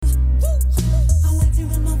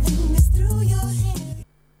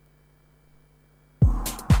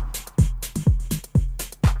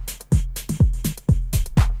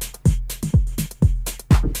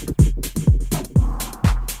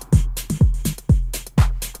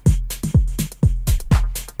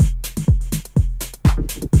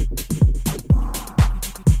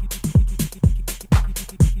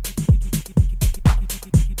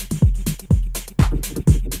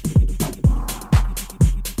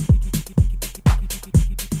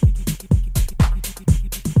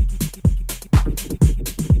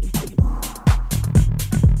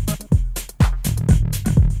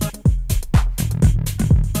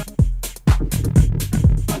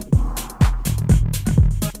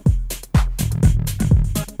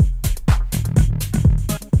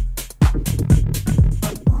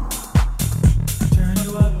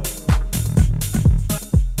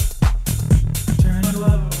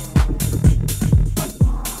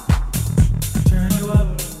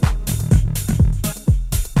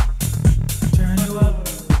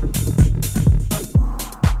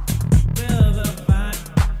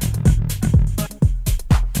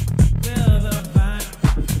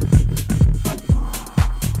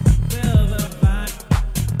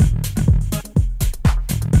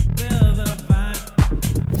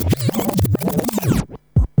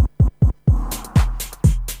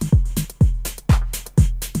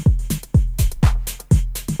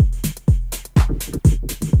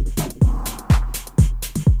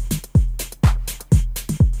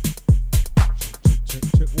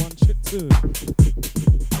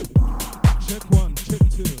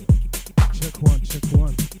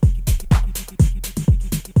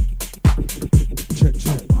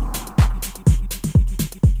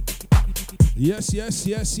Yes, yes,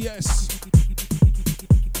 yes, yes.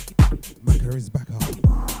 Macca is back up.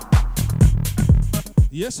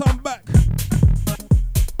 Yes, I'm back.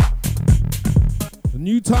 A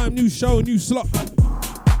new time, new show, new slot.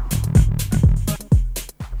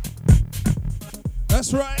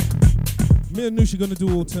 That's right. Me and Nooshi gonna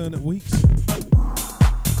do alternate weeks.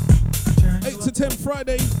 8 to 10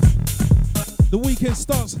 Friday. The weekend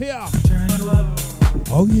starts here.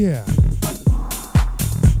 Oh yeah.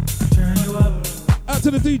 Out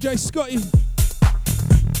to the DJ Scotty.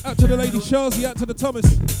 Out to the lady Shazi. Out to the Thomas.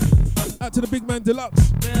 Out to the big man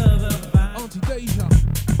Deluxe. Auntie Deja.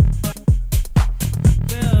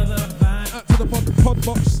 Out to the pod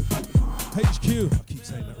box. HQ. I keep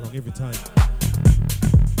saying that wrong every time.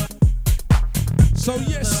 So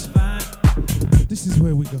yes, this is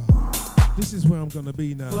where we go. This is where I'm gonna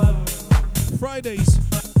be now. Fridays,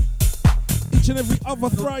 each and every other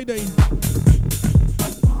Friday.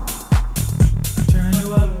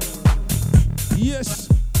 Yes,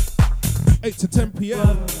 8 to 10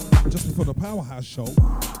 p.m. just before the Powerhouse show.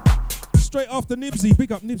 Straight after Nibsy,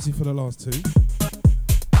 big up Nibsy for the last two.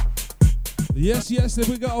 Yes, yes, here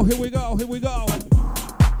we go, here we go, here we go.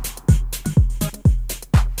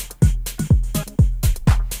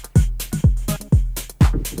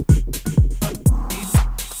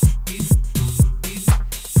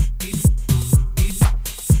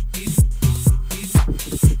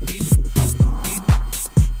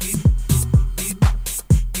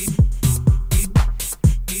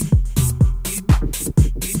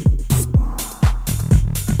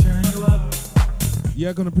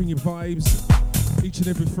 Yeah, gonna bring you vibes each and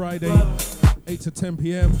every Friday, 8 to 10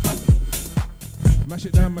 p.m. Mash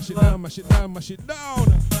it down, mash it down, mash it down, mash it down.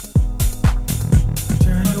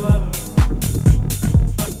 Turn you up.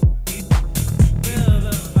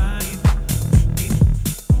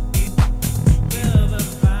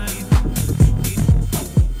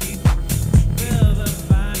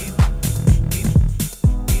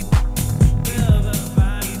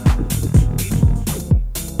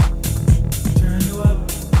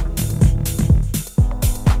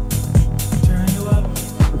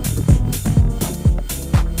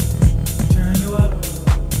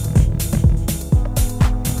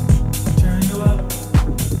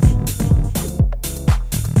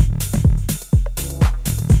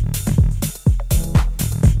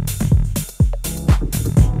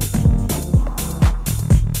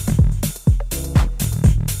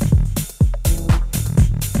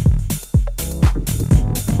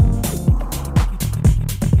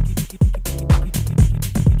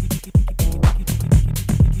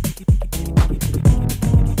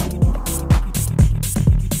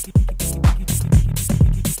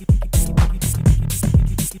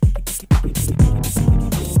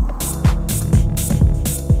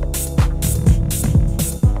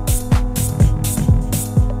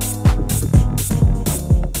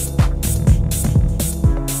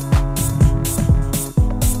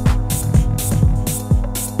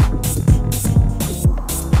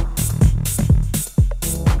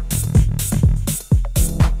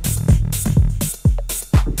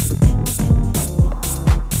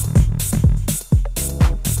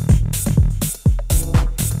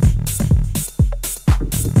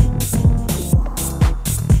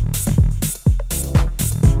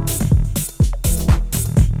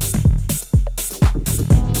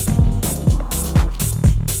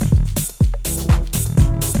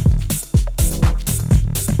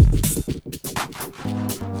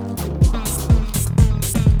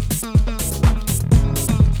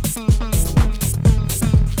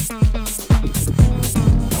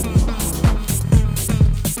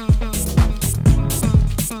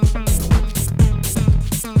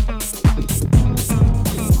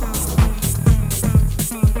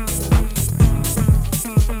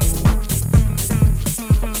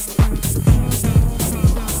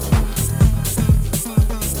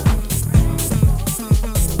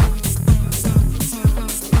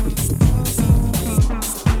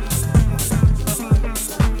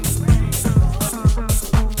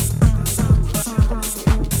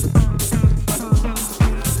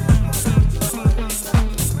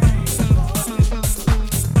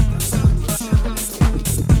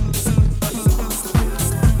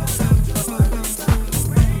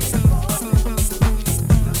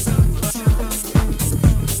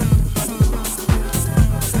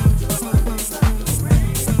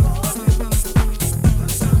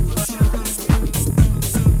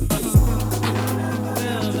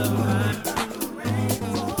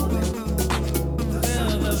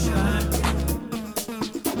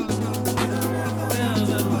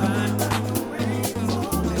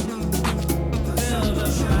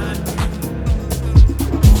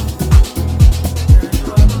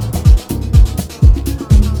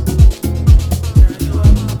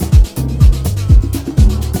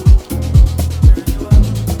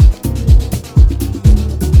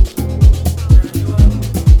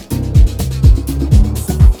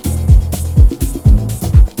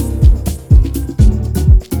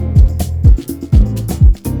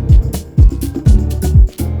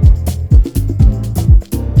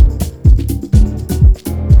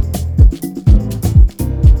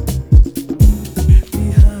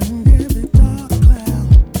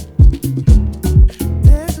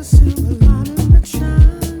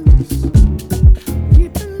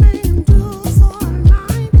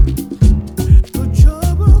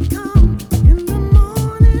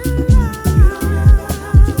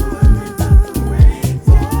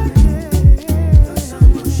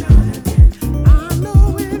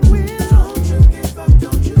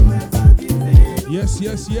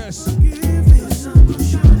 Yes.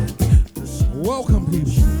 Welcome,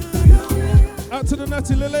 people. Out to the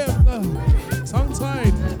Natty Lillian. Tongue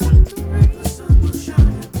tied.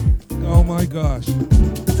 Oh my gosh.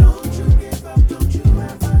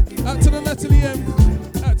 Out to the Natalie M.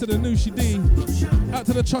 Out to the Nushi D. Out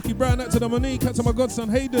to the Chucky Brown. Out to the Monique. Out to my godson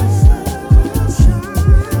Hayden.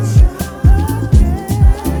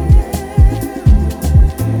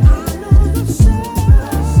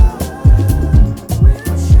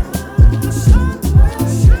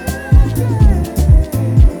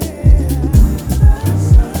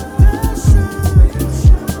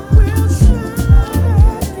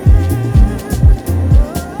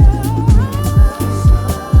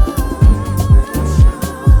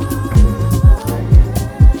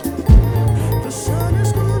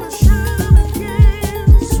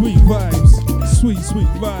 Sweet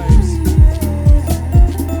vibes.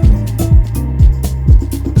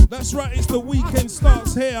 That's right, it's the weekend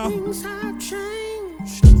starts here.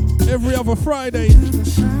 Every other Friday.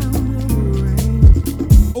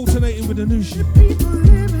 Alternating with the new shit.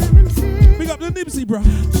 Big up the Nipsey, bro.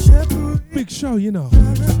 Big show, you know.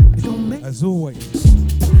 As always.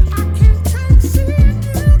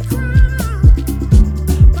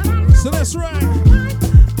 So that's right.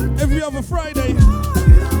 Every other Friday.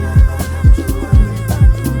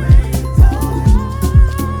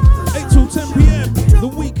 10 p.m. The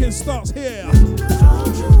weekend starts here.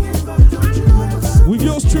 With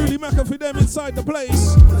yours truly, Macca for them inside the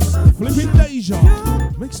place. Flipping Deja.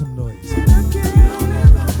 Make some noise.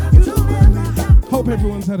 Hope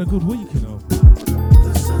everyone's had a good week, you know.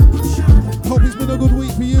 Hope it's been a good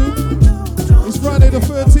week for you. It's Friday the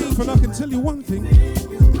 13th, and I can tell you one thing.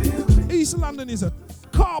 East London is a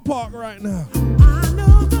car park right now.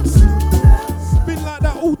 Been like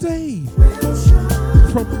that all day.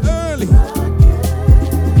 From early.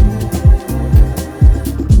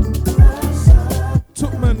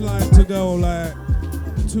 Took man like to go like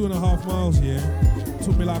 2.5 miles here.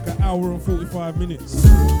 Took me like an hour and 45 minutes.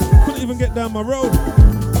 Couldn't even get down my road.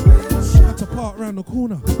 Had to park around the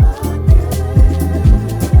corner.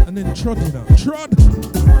 And then trod, you know. Trod.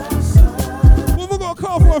 What have I got a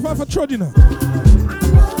car for if I have a trod, you know?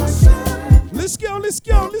 Let's go.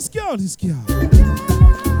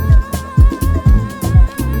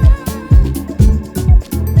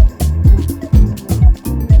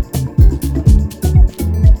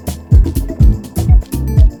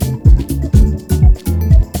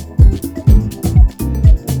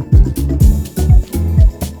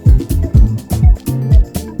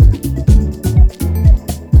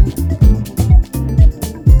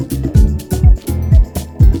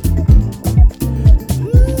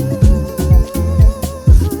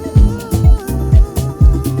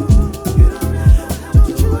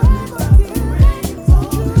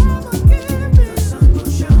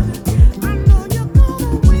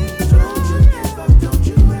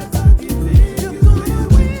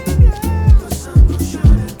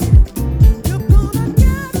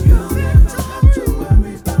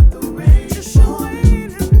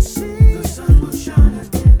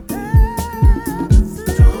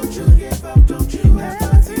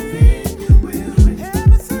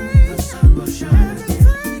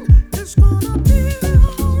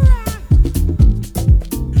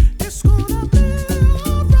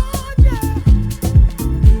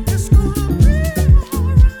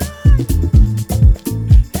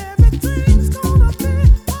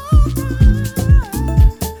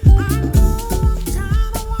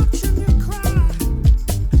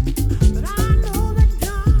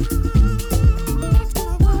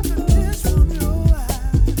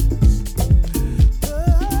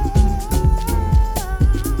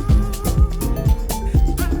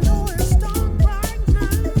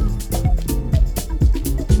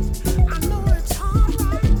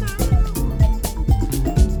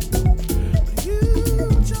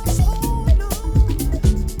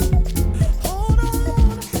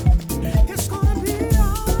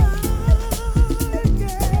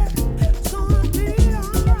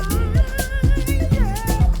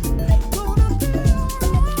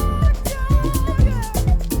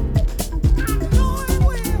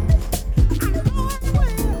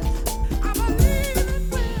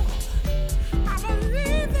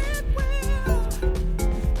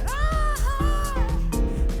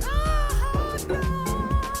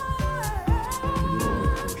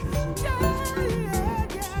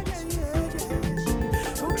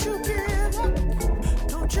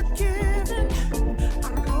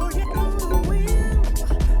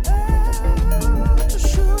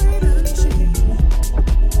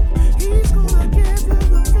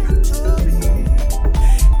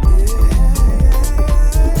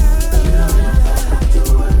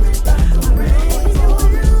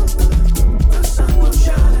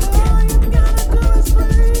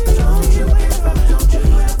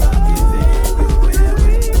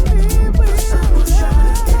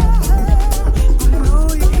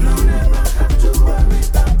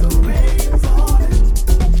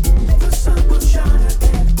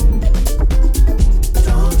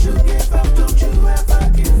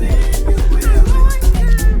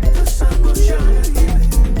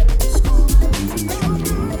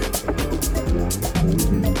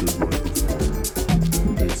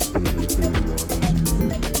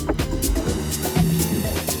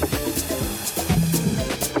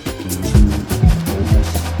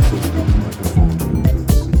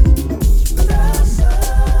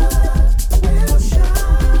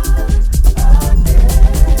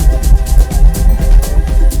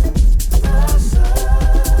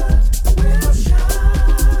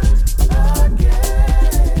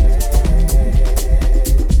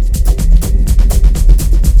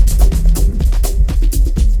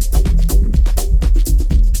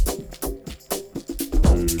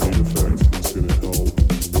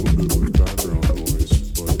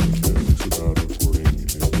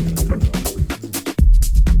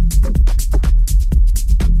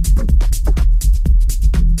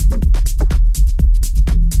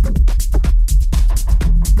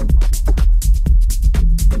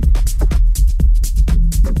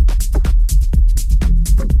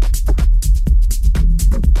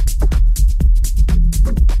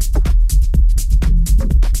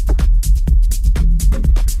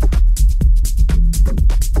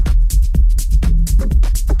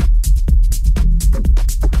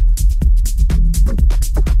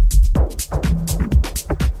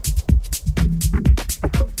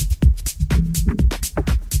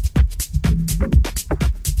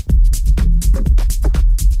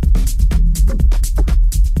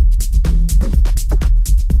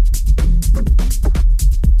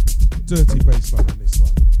 dirty bassline on this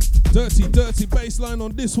one. Dirty bassline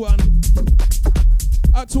on this one.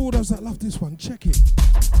 Out to all those that love this one, check it.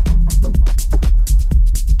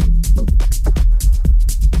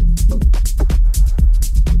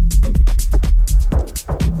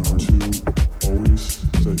 Number 2, always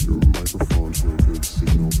set your microphone to a good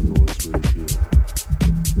signal to noise ratio.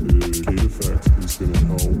 The gate effect is going to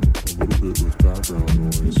help a little bit with background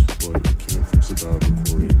noise, but it can't fix a bad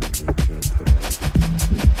recording and it can't cut out.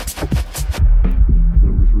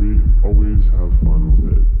 Number 3, always have fun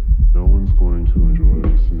with it. No one's going to enjoy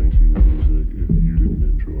listening to your music if you didn't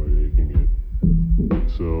enjoy making it.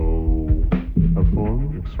 So have fun,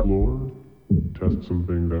 explore, test some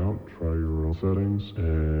things out, try your own settings,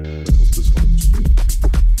 and I hope this helps.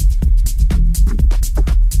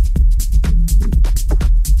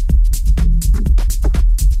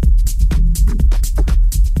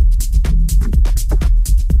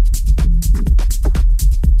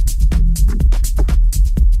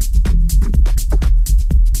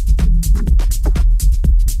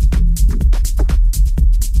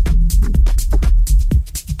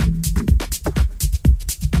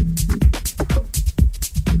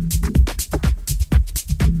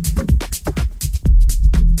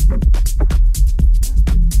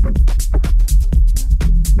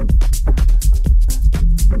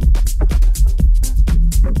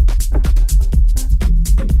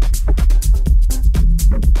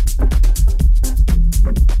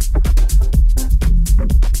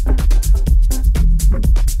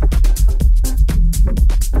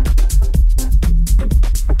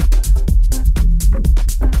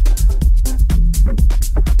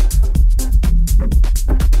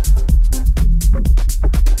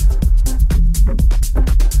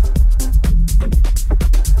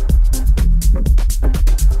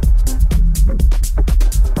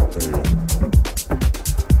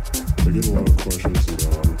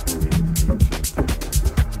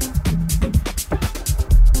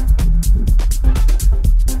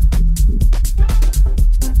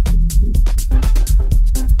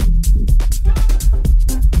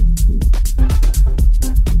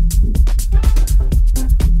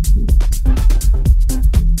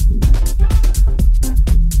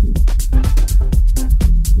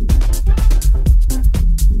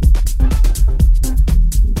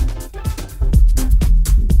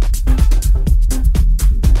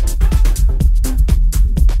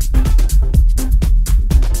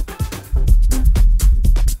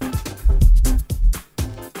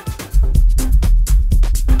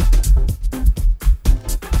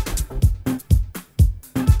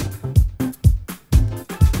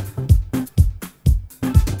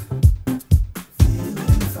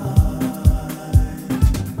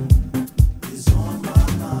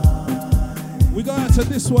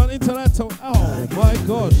 This one into that tongue. Oh my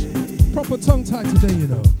gosh. Proper tongue tie today, you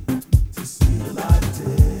know.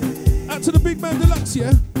 Out to the big man deluxe,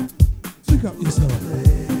 yeah? Pick up yourself.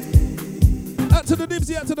 Out to the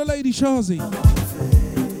Nibsy, out to the lady Shazi.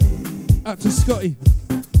 Out to Scotty.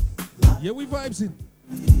 Yeah, we vibes in.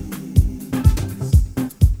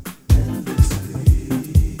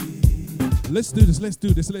 Let's do this, let's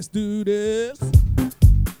do this, let's do this.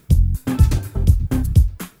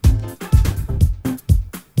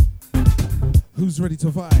 Who's ready to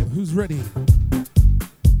vibe? Who's ready?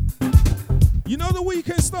 You know the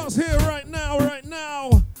weekend starts here right now, right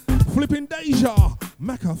now. Flipping Deja,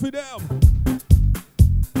 Macca for them.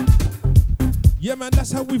 Yeah, man,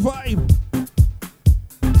 that's how we vibe.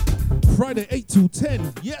 Friday 8 to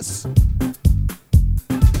 10, yes.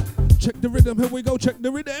 Check the rhythm, here we go, check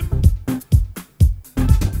the rhythm.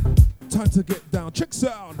 Time to get down, check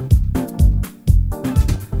sound.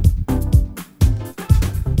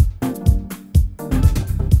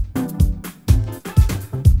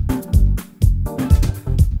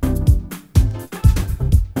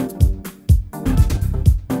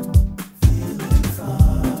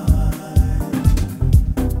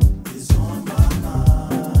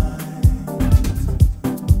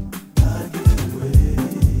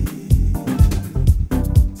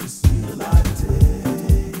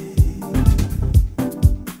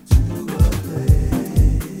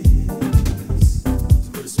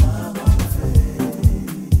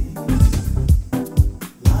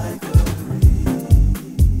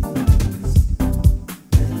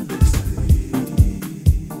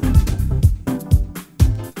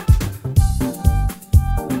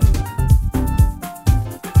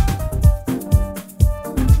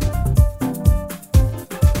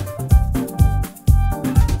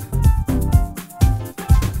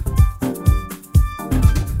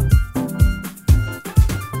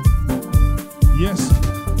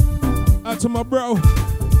 To my bro,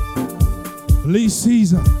 Lee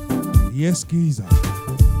Caesar, Yes, geezer.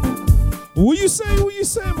 What you saying? What you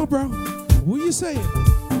saying, my bro? What you saying?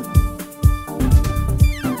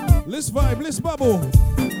 Let's vibe, let's bubble.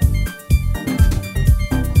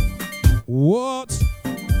 What?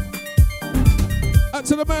 Out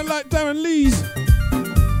to the man like Darren Lees.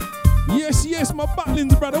 Yes, yes, my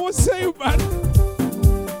Butlins, brother. What's saying, man?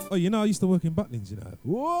 Oh, you know, I used to work in Butlins, you know.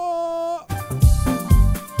 What?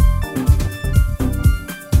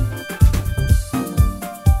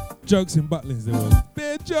 Jokes in Butlins, there was.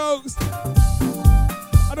 Bare jokes.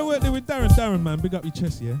 I don't work there with Darren. Darren, man, big up your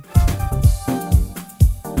chest, yeah?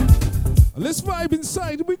 Let's vibe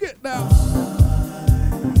inside. We get down.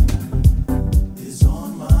 It's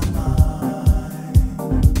on my mind.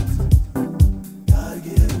 Gotta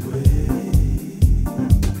get away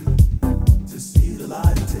to see the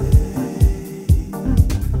light of day.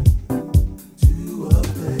 To a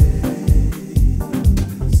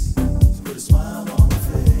place to put a smile on my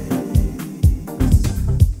face,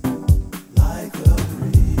 like a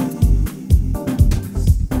breeze,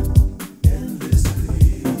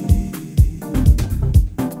 endlessly.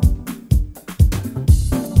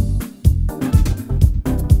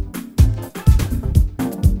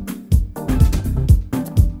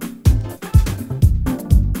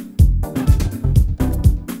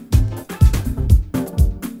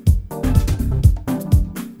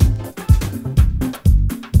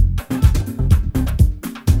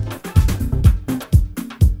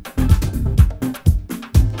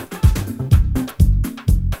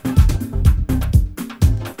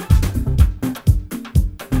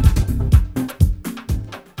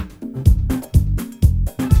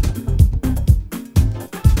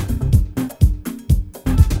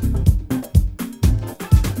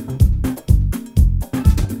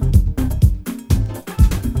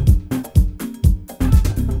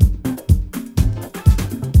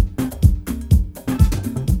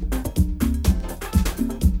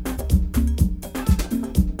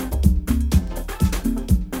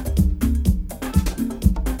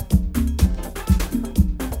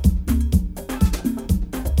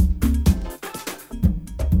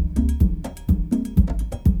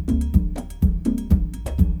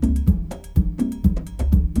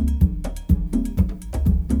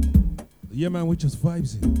 Yeah, man, we just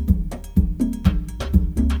vibes in.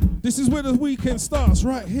 This is where the weekend starts,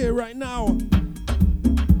 right here, right now.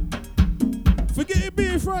 Forget it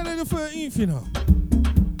being Friday the 13th, you know.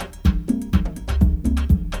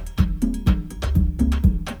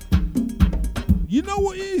 You know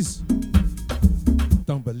what it is?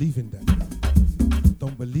 Don't believe in that.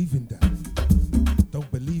 Don't believe in that. Don't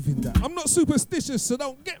believe in that. I'm not superstitious, so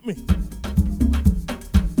don't get me.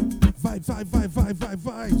 Vibe, vibe, vibe, vibe, vibe,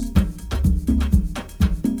 vibes.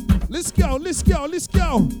 Let's go, let's go, let's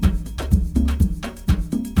go.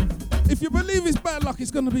 If you believe it's bad luck,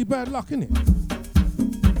 it's gonna be bad luck, innit?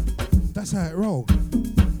 That's how it rolls.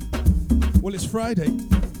 Well, it's Friday,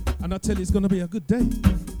 and I tell you it's gonna be a good day.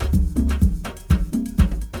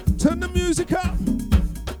 Turn the music up.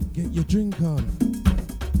 Get your drink on.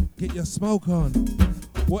 Get your smoke on.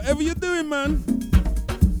 Whatever you're doing, man,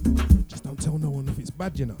 just don't tell no one if it's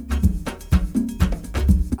bad, you know.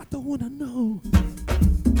 I don't wanna know.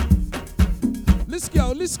 Let's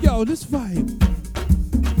go, let's go, let's vibe.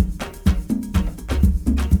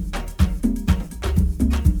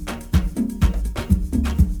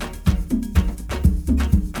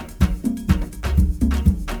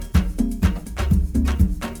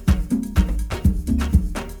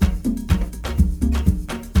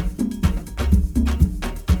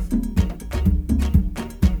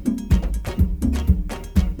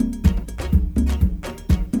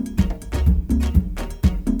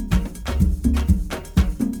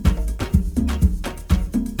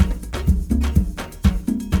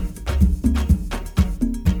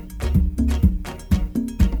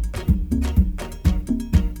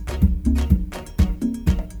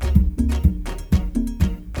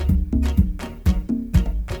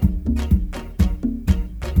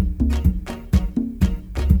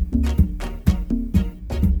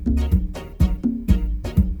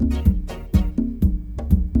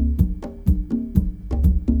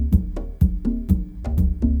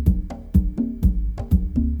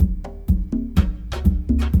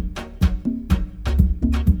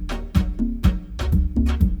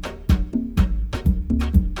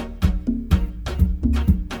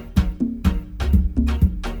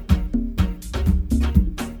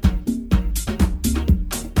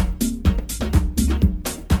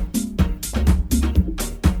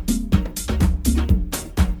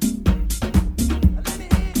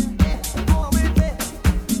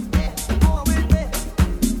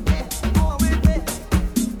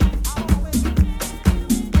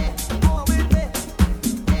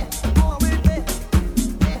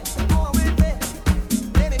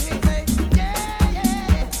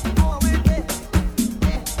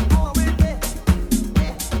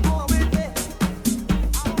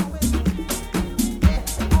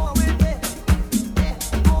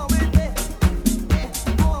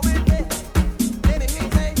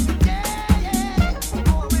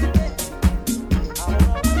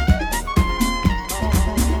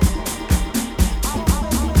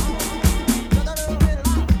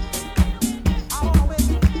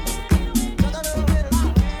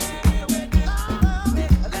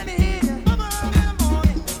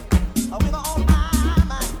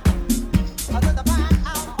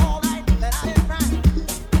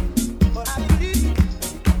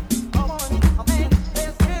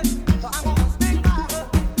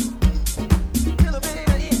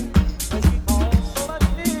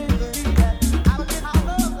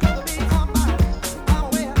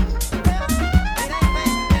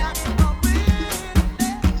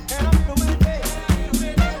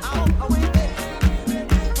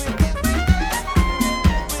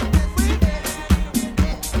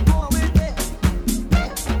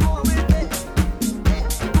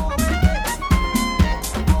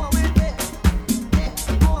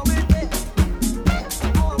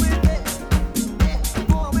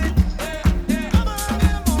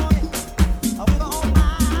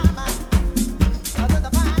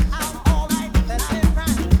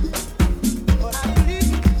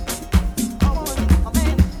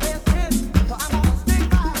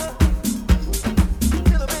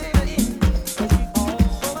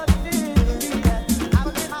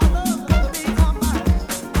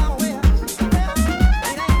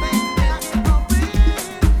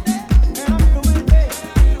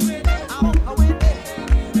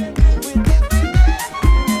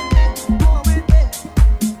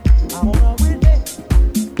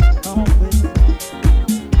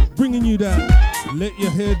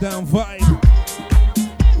 down vibe.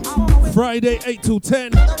 Friday 8 till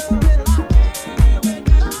 10.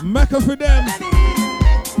 Macca for them.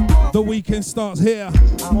 The weekend starts here.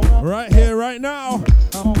 Right here, right now.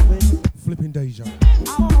 Flipping Deja.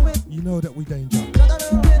 You know that we danger.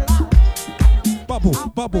 Bubble,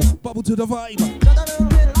 bubble, bubble to the vibe.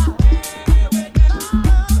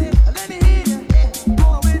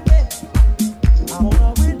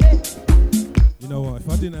 You know what? If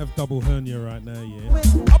I didn't have double hernia right now, yeah,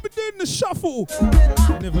 I'll be doing the shuffle.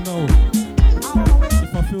 You never know.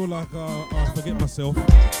 If I feel like I forget myself,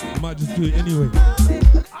 I might just do it anyway.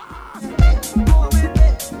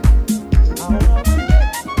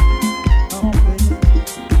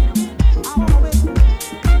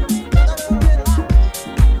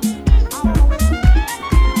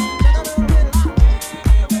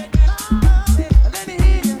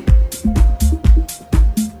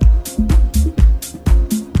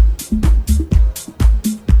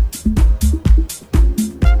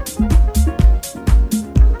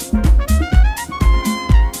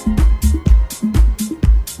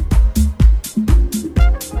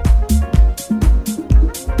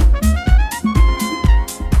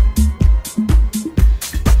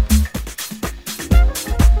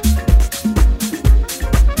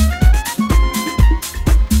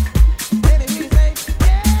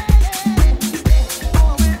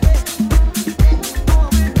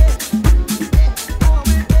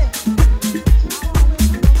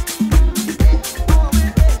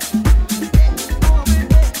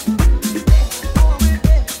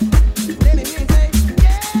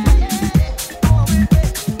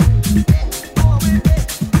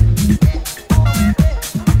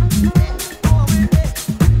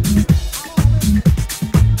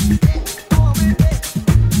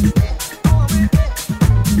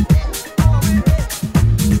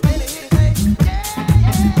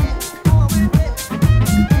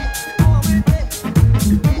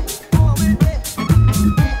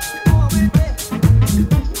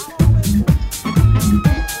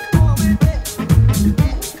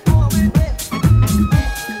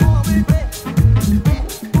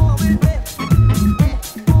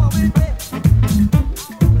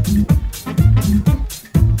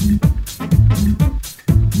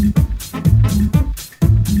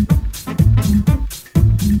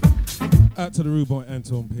 Out to the Rude Boy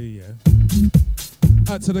Anton P, yeah.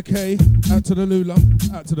 Out to the K, out to the Lula,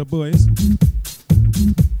 out to the boys.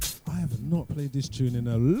 I have not played this tune in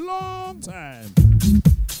a long time.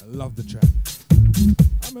 I love the track.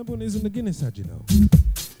 I remember when he was in the Guinness ad, you know.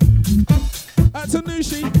 Out to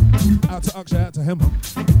Nushi, out to Akshay, out to Hema.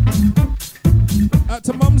 Out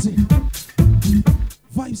to Mumsy.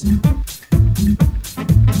 Vibes.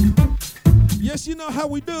 Yes, you know how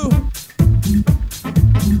we do.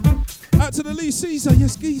 Out to the Lee Caesar,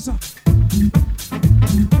 yes, Geezer.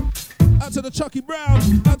 Out to the Chucky Brown,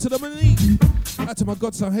 out to the Monique, out to my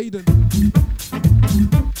godson Hayden.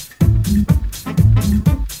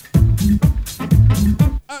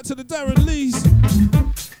 Out to the Darren Lees,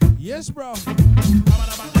 yes, bro.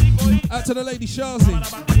 Out to the Lady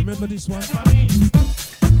Shazi, remember this one.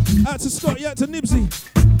 Out to Scott, out to Nibsy.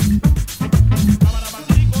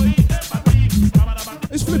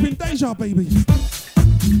 It's flipping Deja, baby.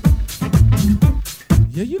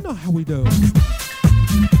 Yeah, you know how we do.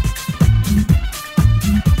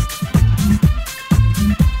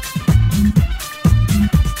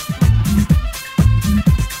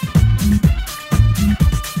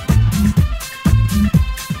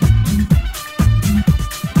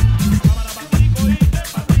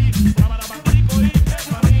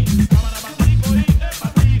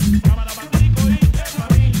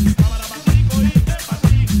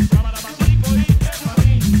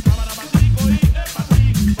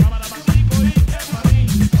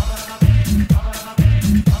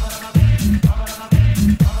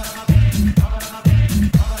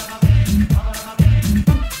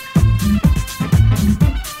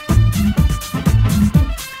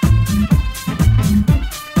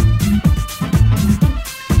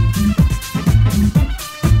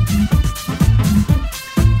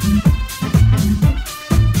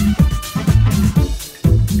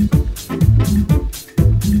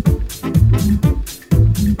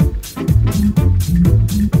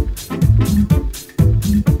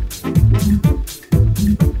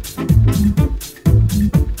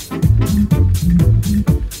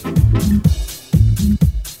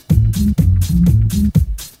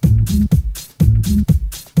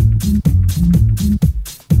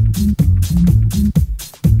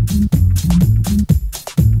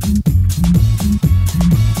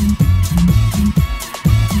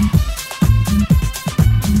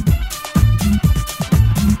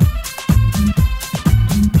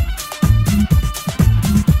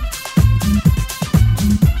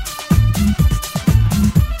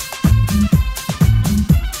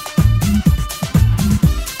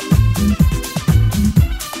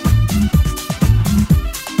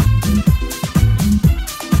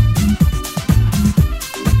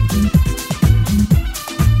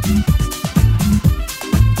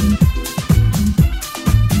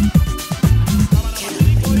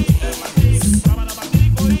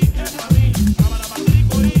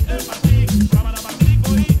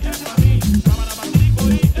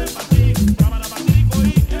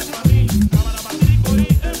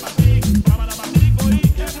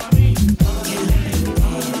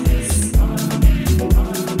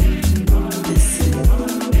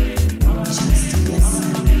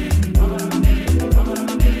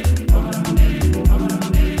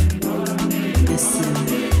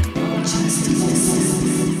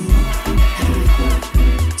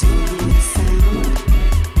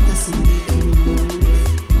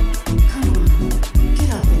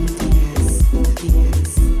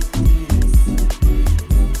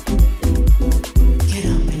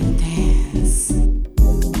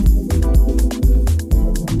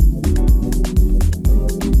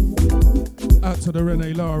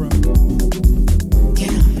 Tara.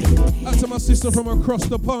 Out to my sister from across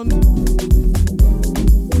the pond.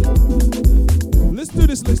 Let's do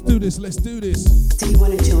this, let's do this, let's do this. Do you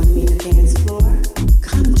want to join me on the dance floor?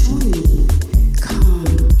 Come join me. Come,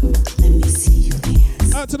 let me see you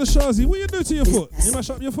dance. Out to the Shazi, what you do to your foot? You mash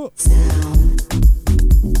up your foot? Sound.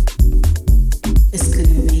 It's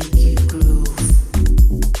gonna make you groove.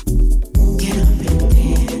 Get up and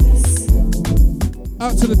dance.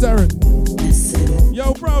 Out to the Darren. Listen.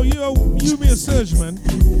 Yo, bro, you me and Serge, man.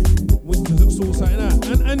 We can sort something out.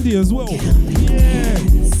 And Andy as well. Yeah.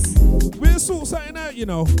 We'll sort something out, you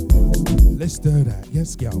know. Let's do that.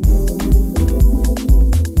 Yes, go.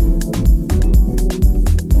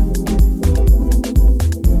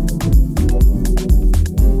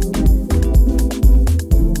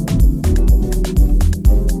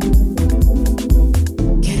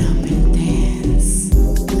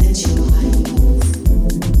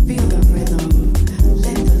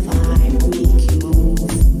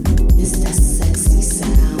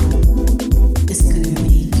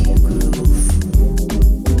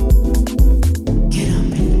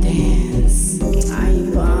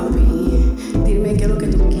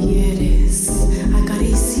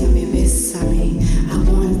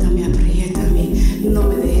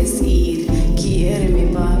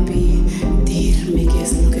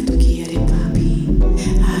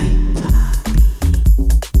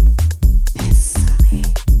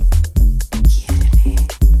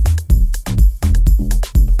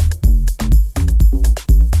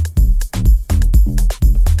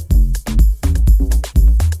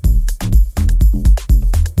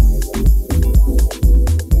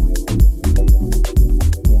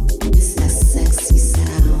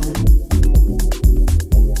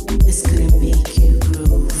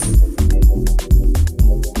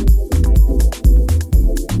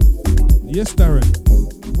 Yes, Darren.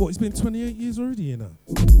 What, it's been 28 years already, you know?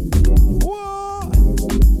 What?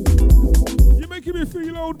 You're making me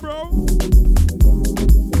feel old, bro.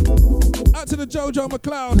 Out to the Jojo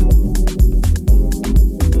McLeod.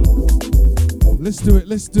 Let's do it,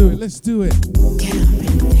 let's do it, let's do it. Get up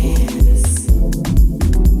and dance.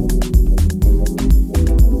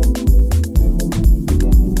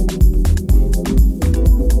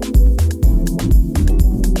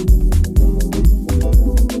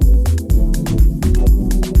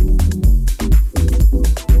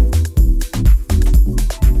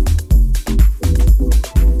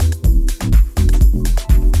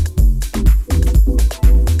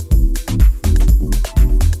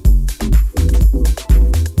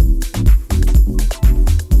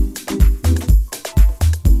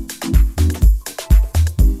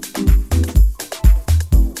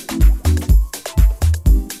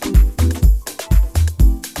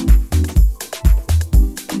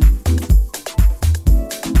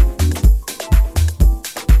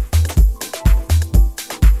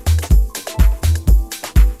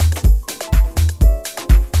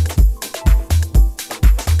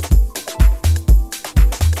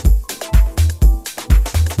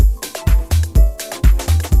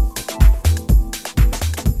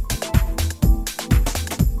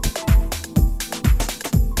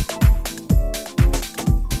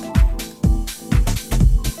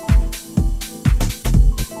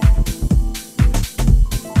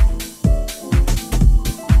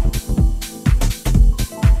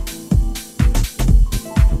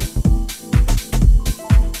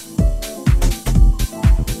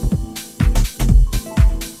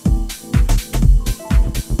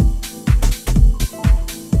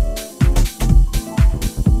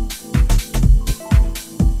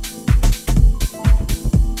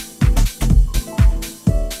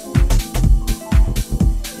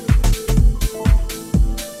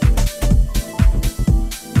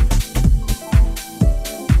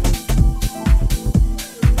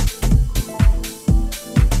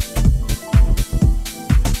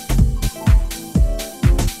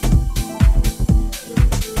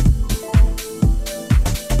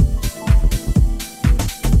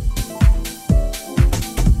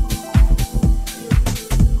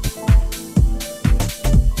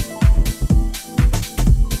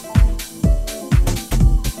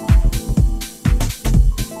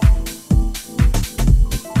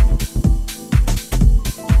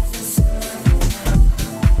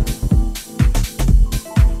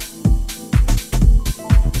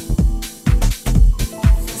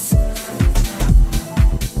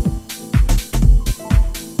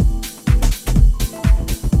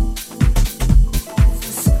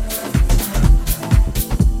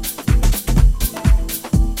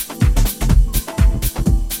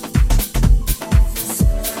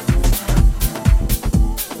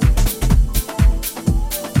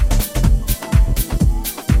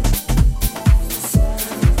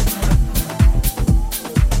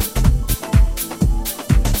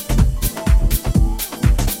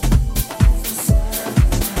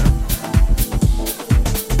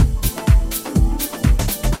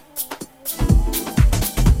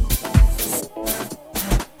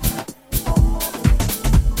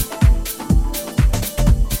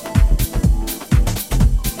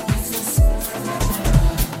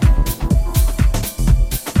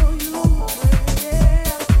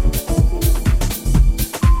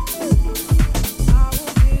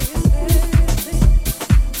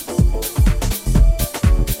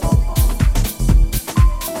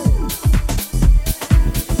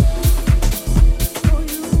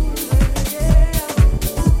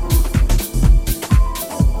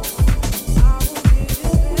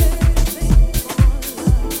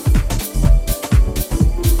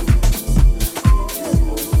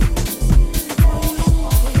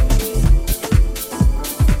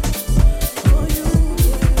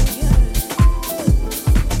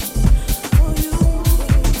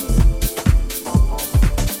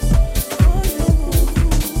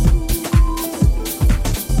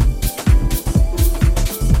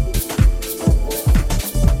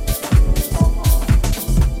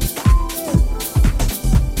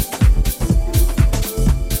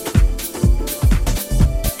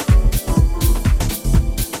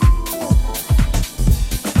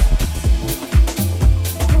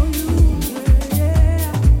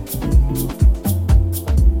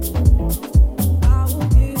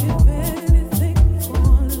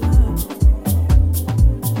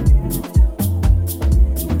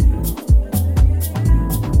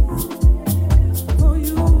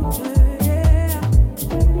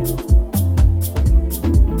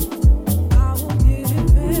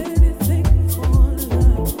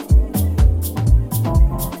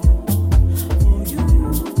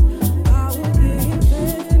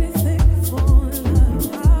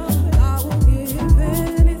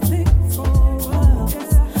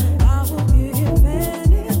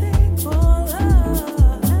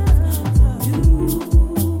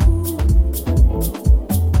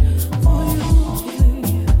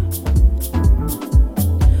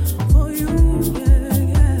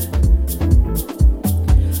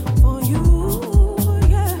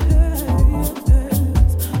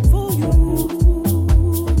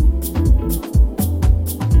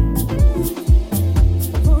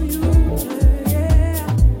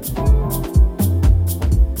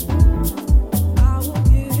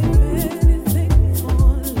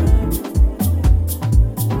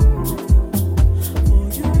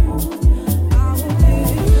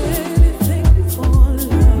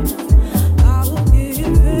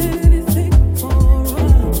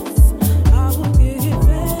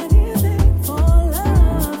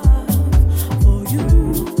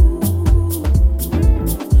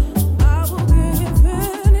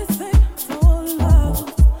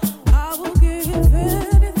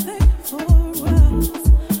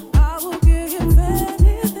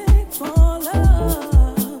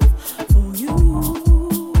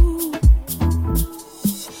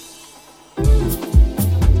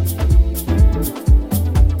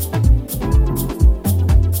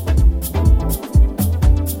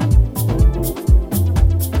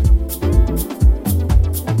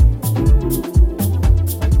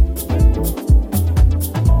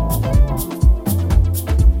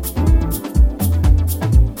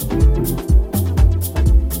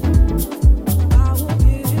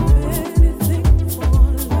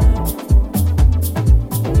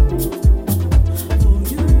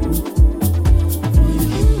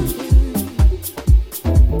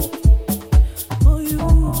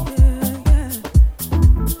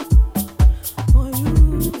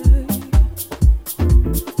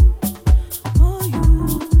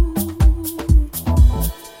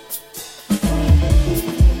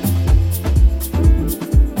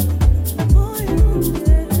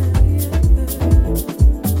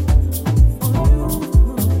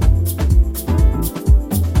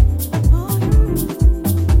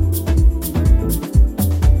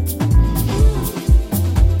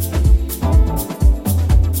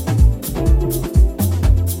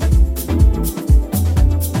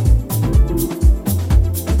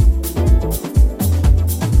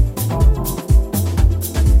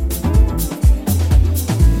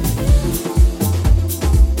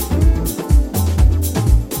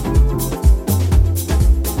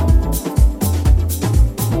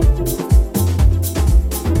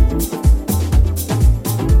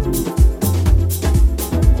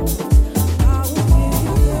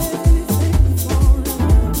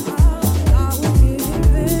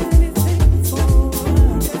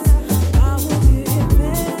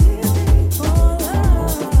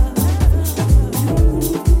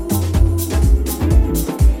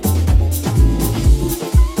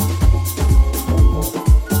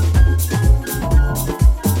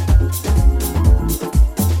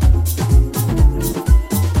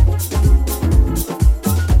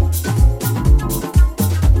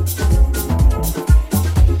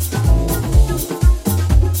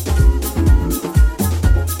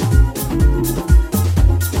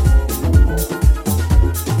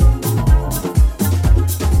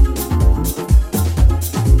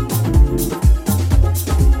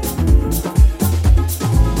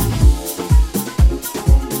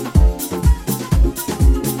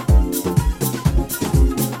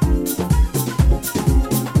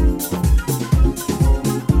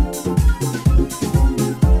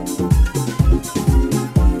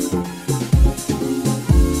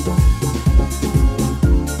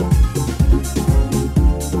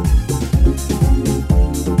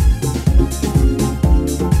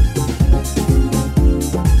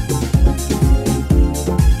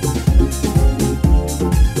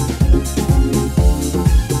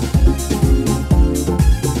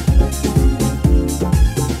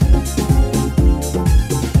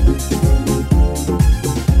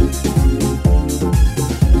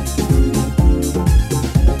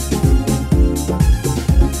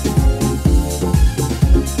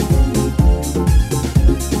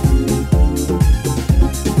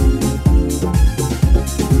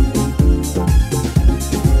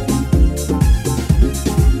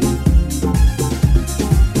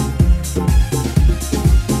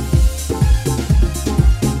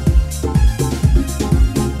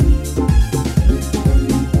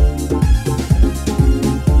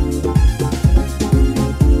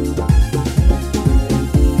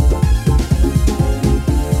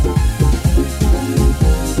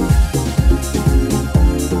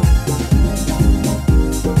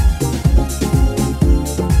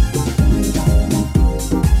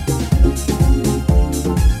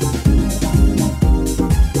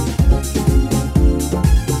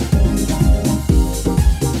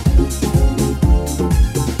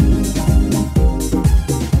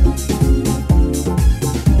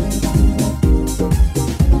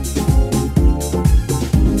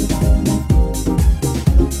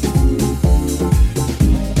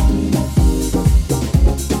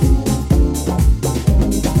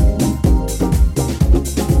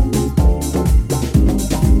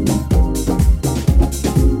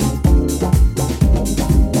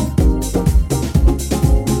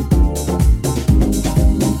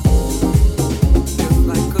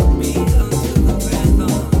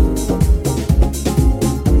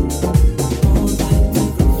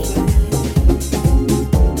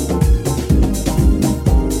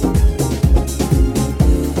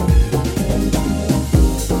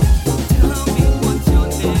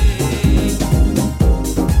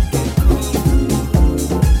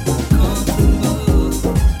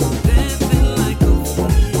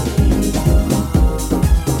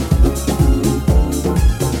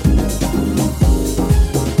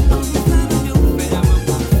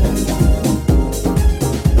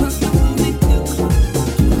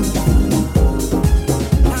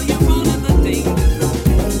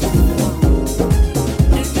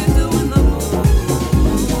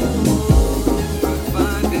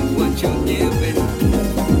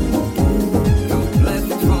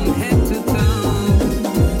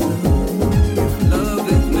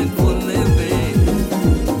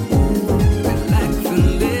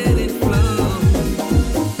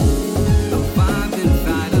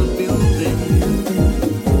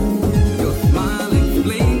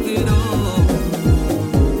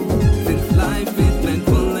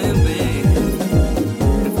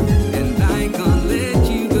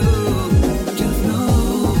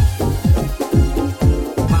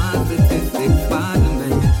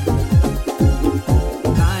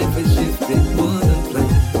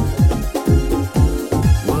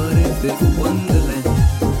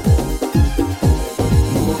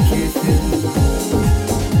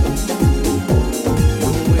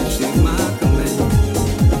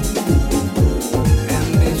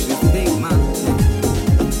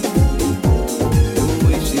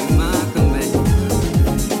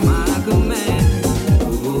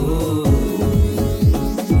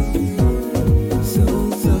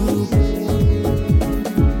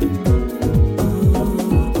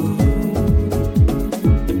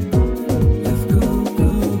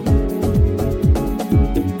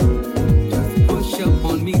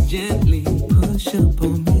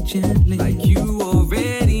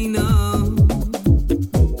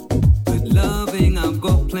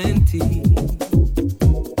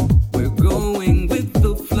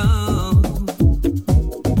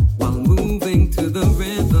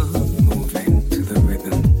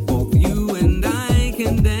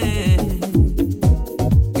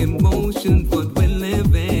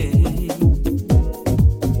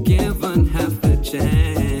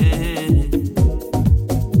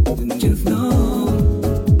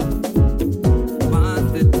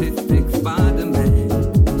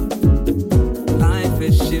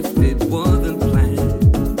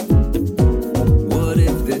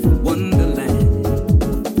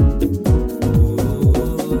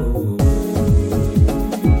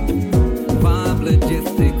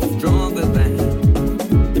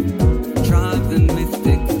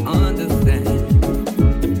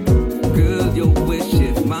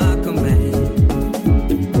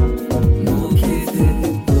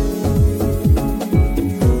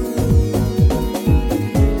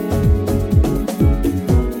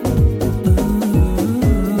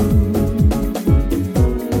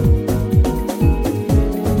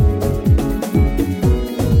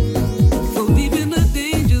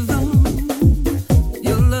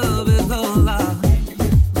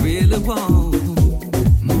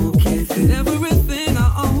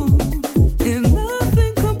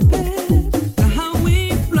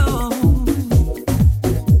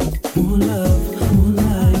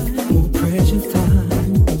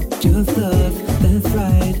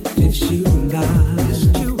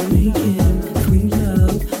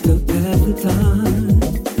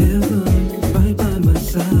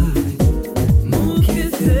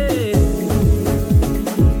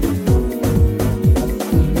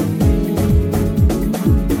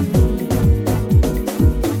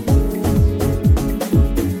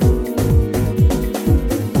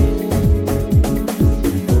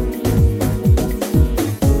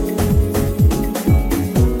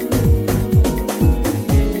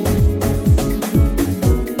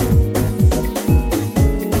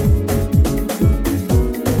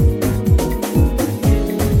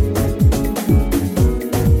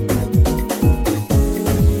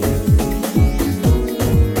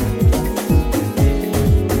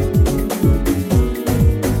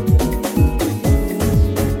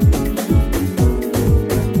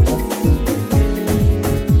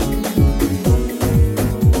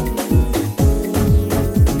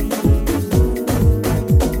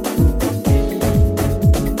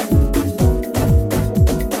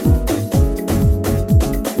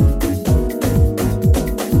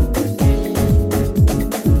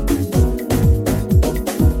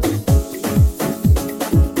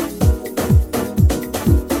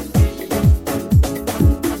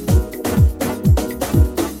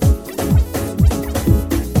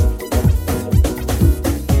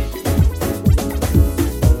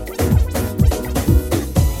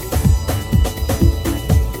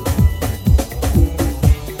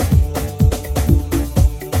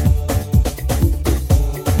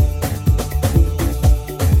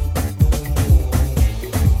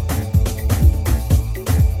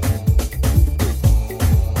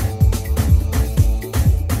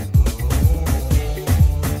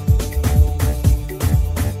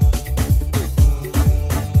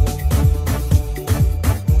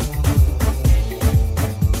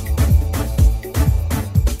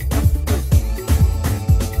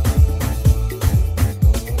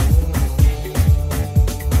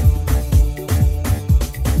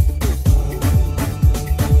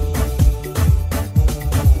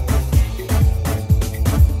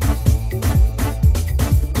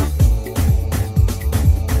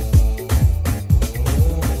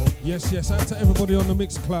 yes. Out to everybody on the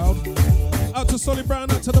mixed cloud. Out to Solly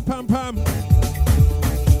Brown, out to the Pam Pam.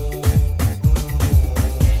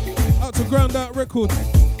 Out to Ground Out Records.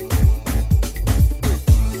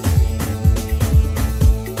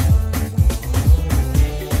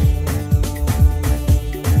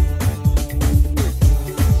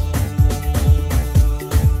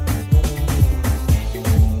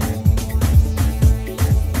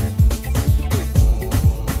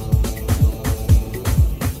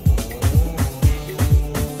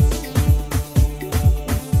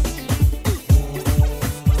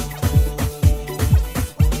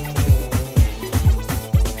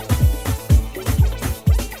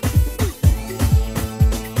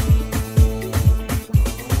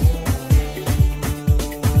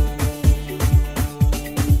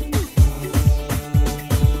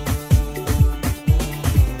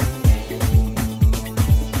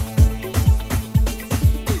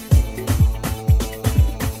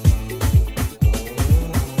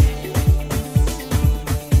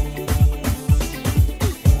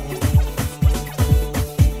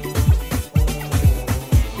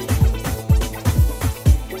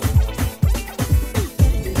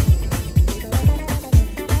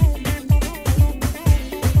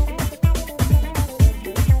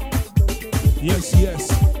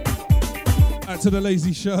 Yes. Out to the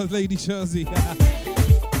Lady Sharzy.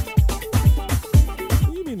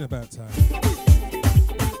 What do you mean about time?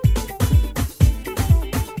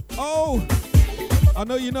 Oh, I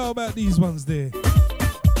know you know about these ones there.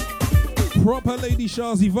 Proper Lady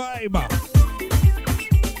Sharzy vibe.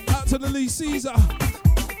 Out to the Lee Caesar.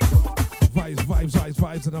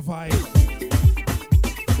 Vibes and a vibe.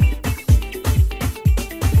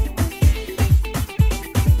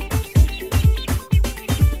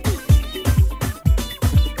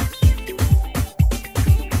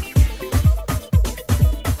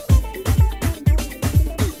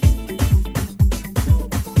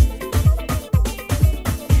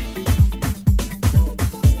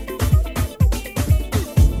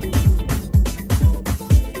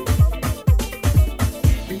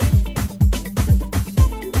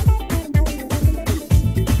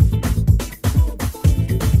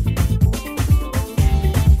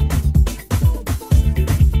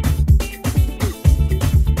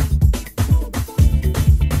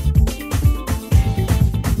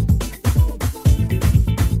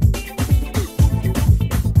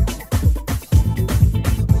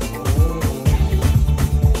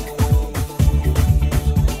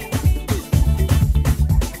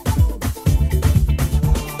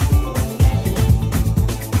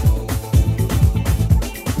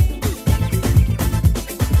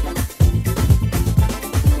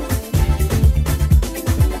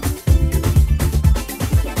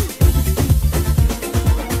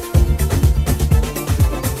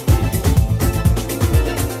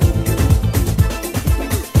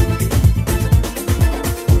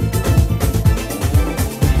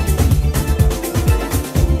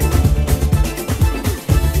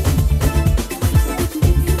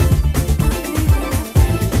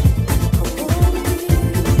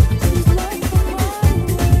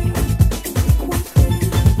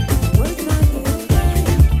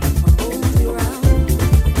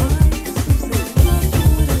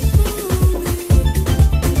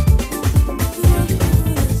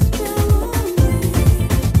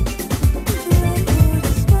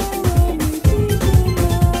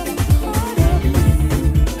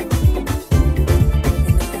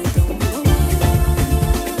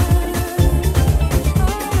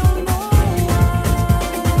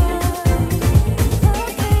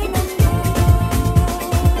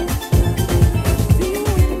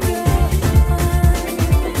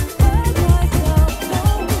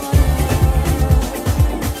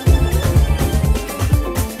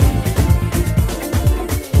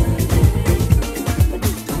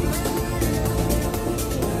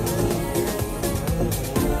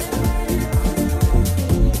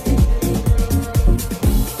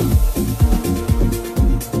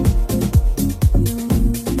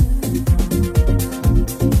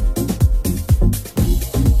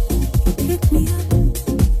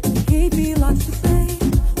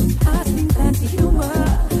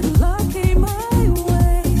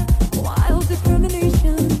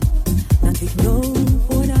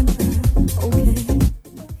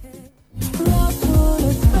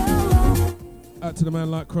 To the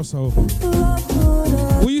man like Crossover.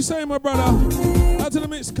 What you saying, my brother? Out to the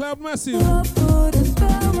Mixed Cloud Massive. Out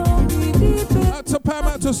to Pam,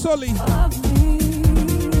 out to Solly.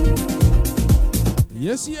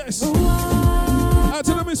 Yes. Out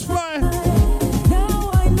to the Miss Fly.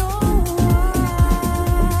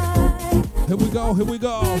 Here we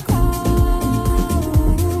go.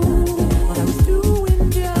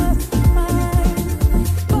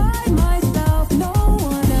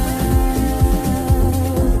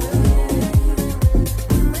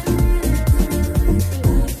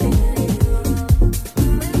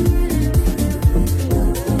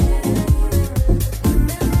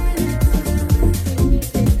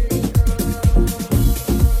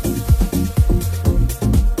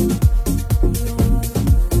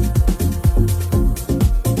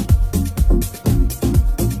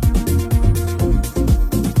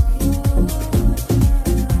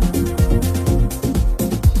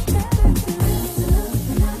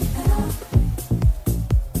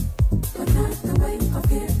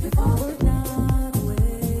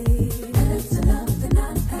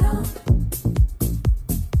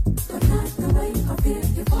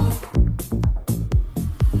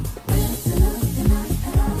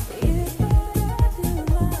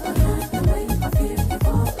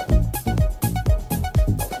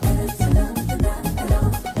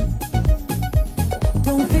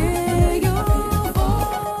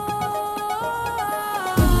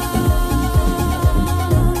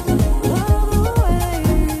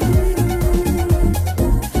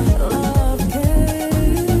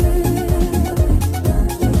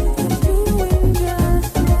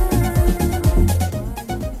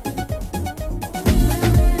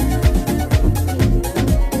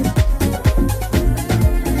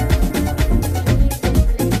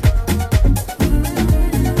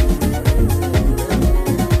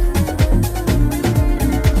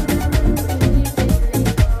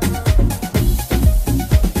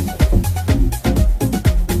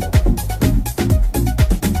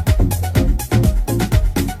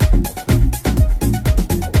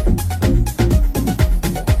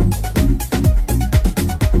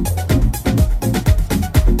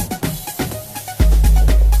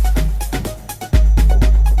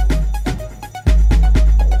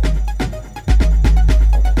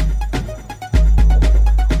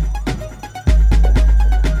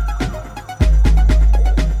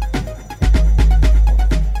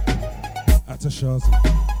 Shazzy.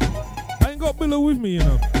 I ain't got Billa with me, you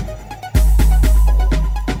know.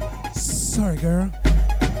 Sorry, girl.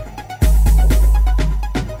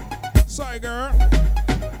 Sorry, girl.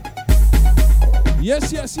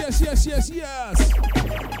 Yes, yes, yes, yes, yes, yes.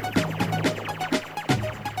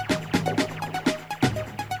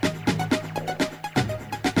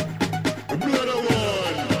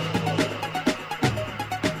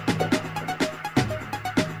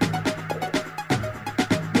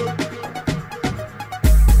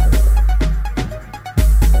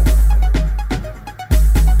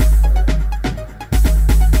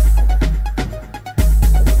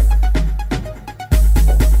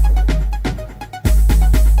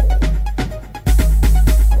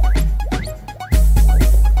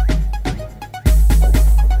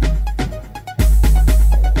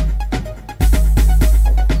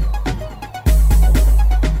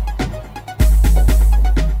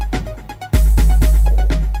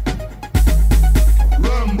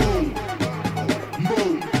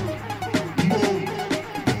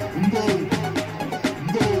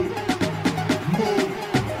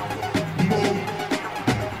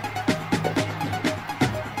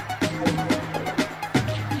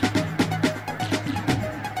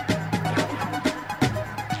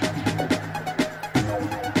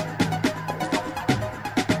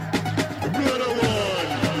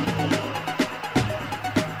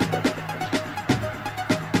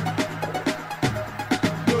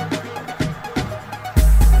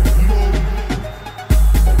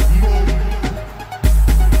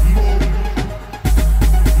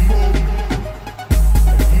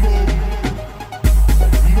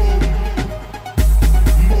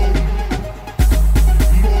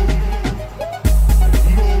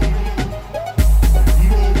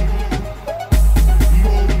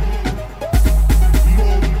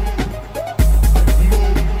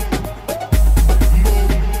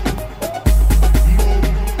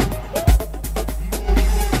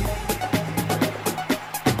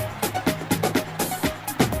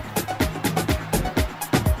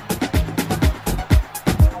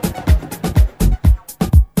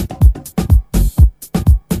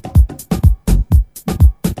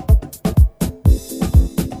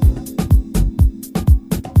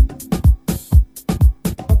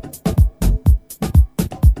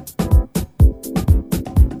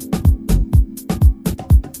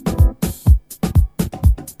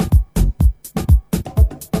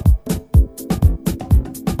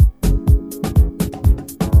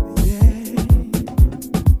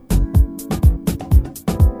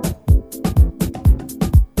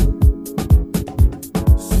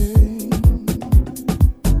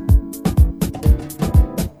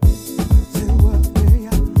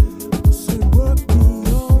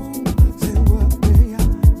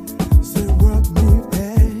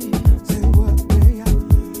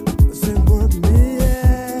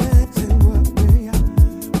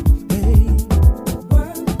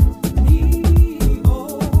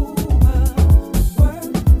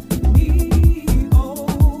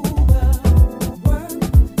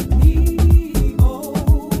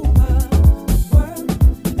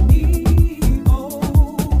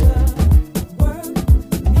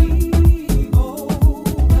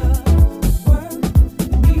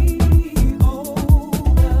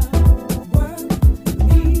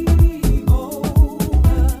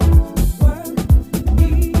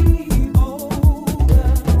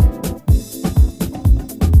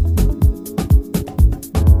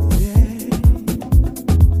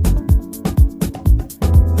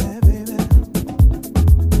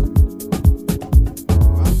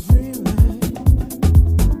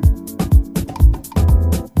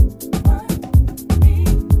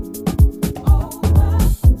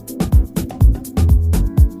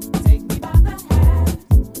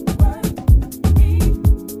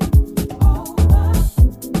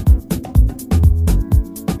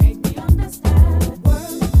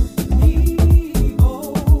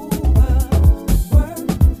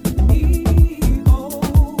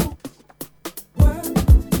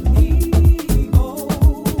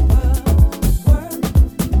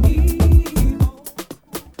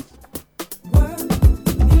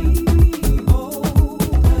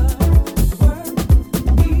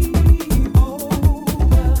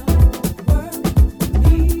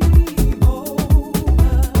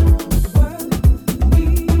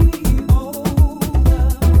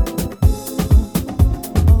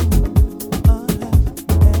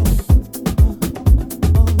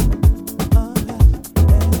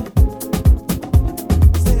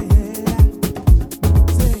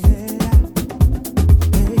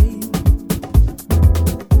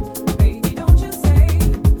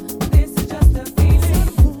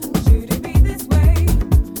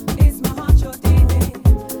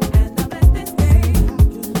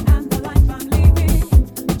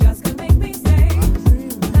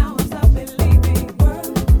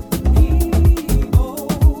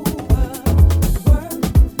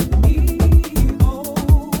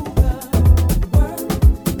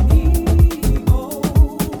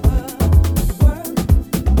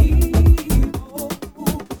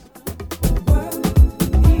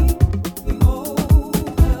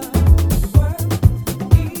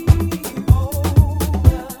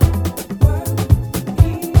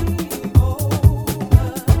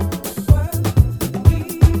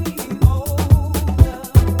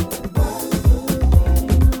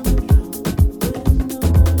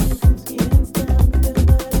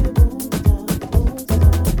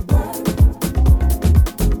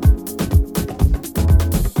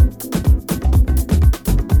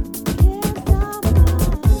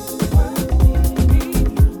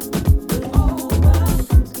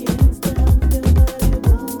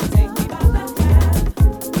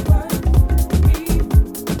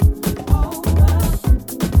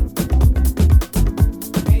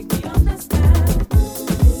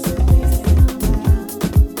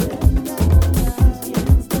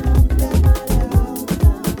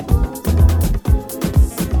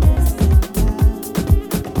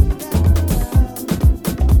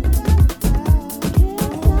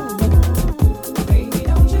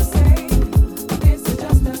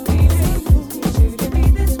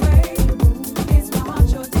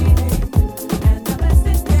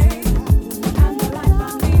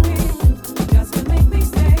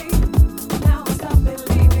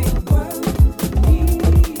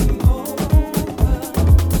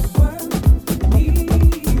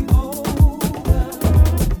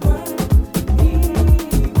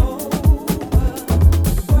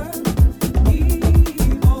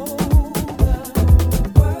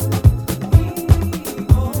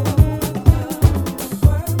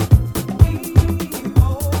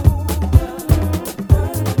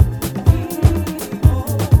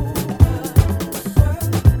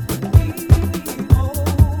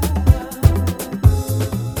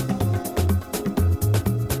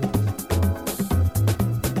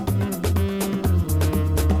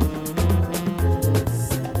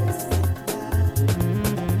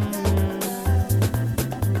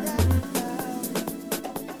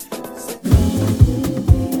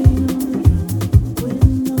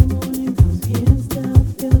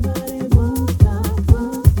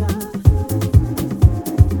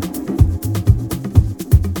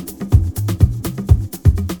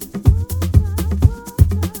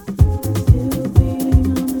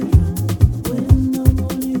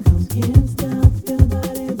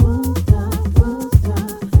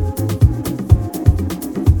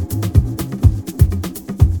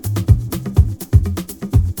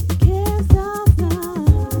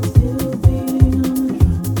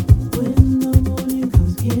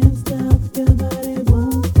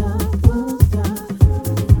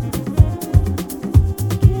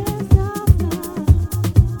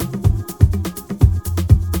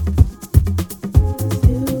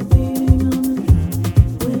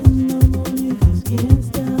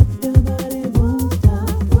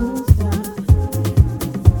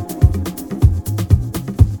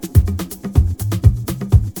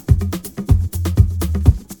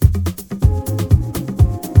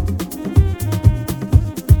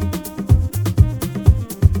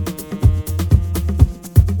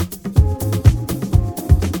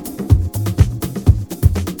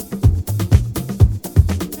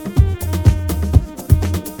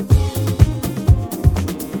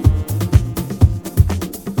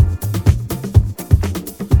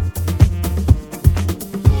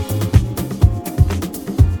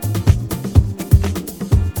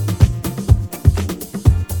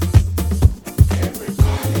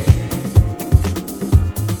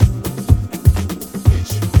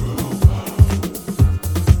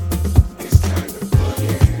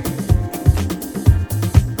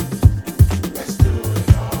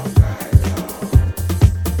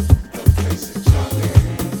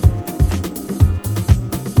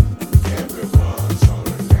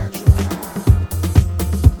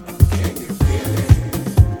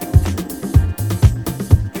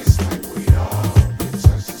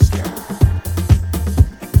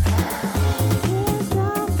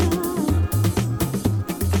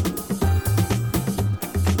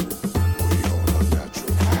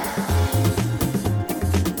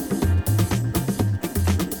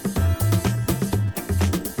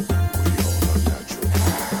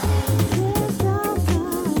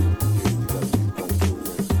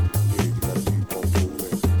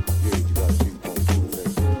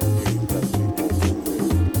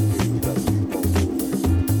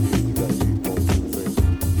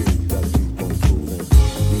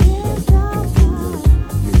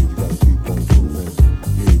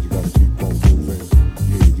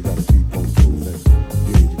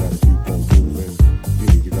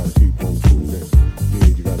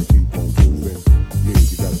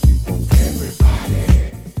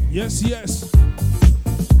 yes, yes.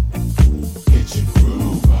 Get your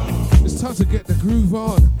groove on. It's time to get the groove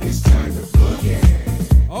on. It's time to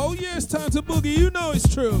boogie. Oh yeah, it's time to boogie. You know it's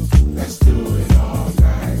true. Let's do it all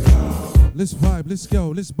night long. Let's vibe, let's go,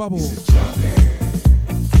 let's bubble. It's jumping.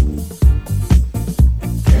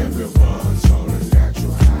 Everyone's on a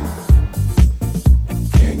natural high.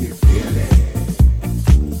 Can you feel it?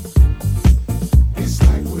 It's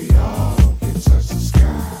like we all can touch the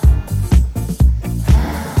sky.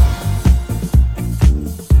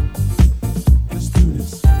 Let's do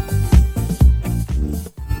this.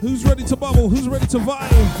 Who's ready to bubble? Who's ready to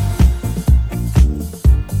vibe?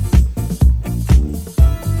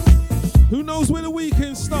 Who knows where the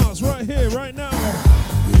weekend starts? Right here, right now.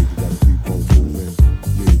 Yeah, you gotta keep on moving.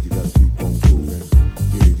 Yeah, you gotta keep on moving.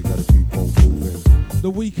 Yeah, you gotta keep on moving. The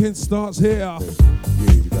weekend starts here. Yeah,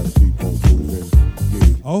 you gotta keep on moving.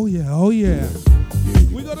 Yeah, Oh yeah, oh yeah. yeah,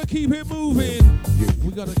 you We gotta keep it moving.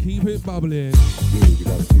 We gotta keep it bubbling. yeah, you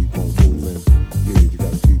gotta keep on moving. Yeah, you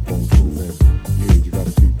gotta keep on moving. Yeah, you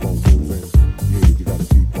gotta keep on moving. Yeah, you gotta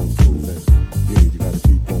keep on moving. Yeah, you gotta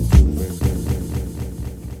keep on moving.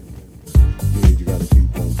 Yeah, you gotta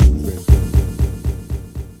keep on moving.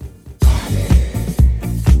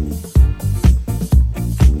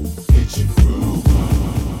 Get your groove on.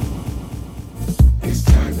 It's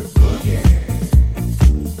time to boogie.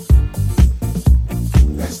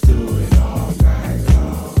 Let's do it all night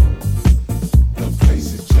long. The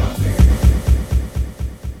place is jumping.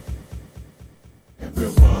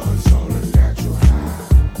 Everyone's on a natural high.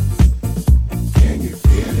 Can you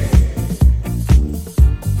feel it?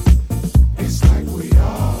 It's like we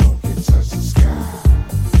all can touch the sky.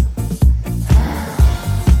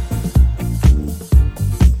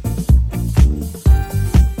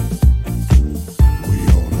 We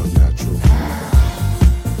on a natural high.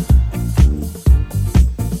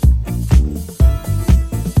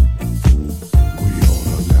 We on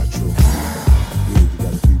a natural high. Yeah, you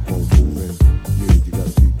gotta keep on moving. Yeah, you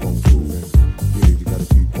gotta keep on moving. Yeah, you gotta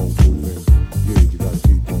keep on moving. Yeah, you gotta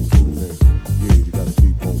keep on moving. Yeah, you gotta keep on moving. Yeah, you gotta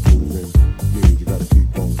keep on moving. Yeah, you gotta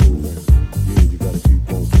keep on moving. Yeah, you gotta keep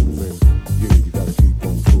on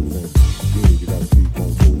moving. Yeah, you gotta keep on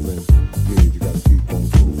moving. Yeah, you gotta keep on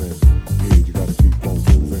moving. Yeah, you gotta keep on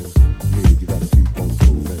moving. Yeah, you gotta keep on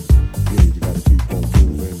moving. Yeah, you gotta keep on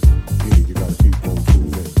moving. Yeah, you gotta keep on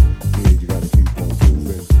moving. Yeah, you gotta keep on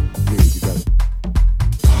moving. Yeah, you gotta.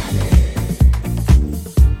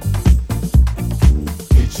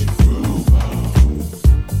 Get your groove on.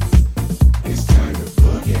 It's time to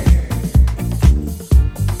boogie.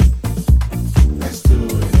 Let's do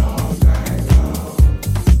it all night long.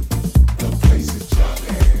 The place is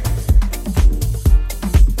jumping.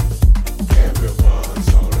 Everyone's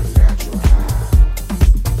on a natural high.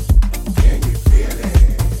 Can you feel it?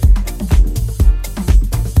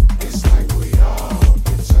 It's like we all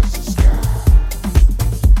can touch the sky.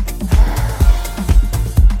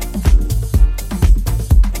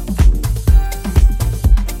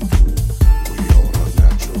 We on a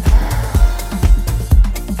natural high.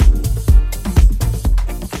 We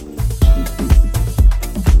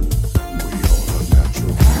on a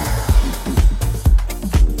natural high.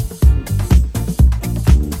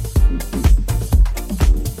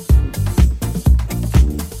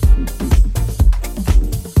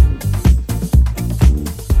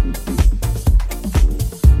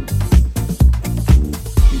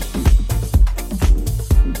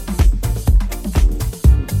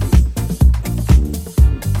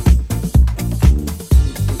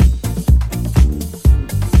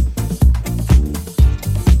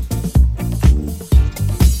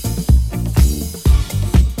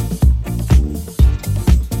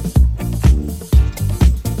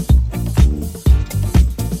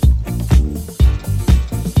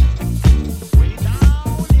 Way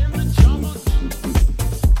down in the jungle.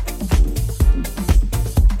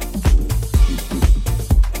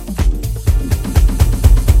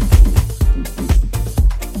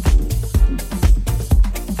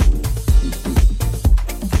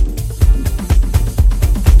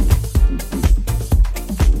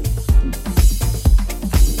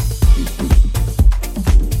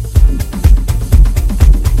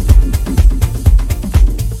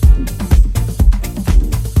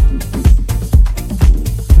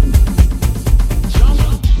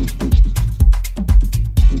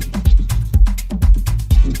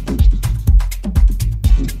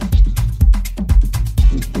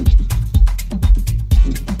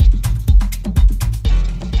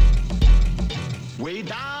 Way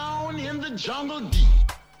down in the jungle deep.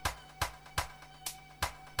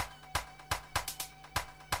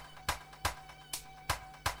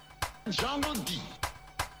 Jungle deep.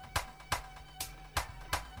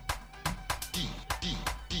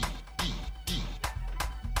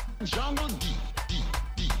 Jungle.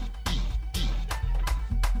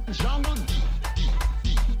 Jungle.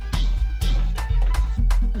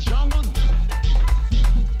 Jungle.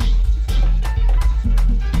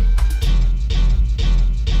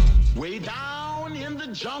 Way down in the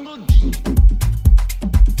jungle.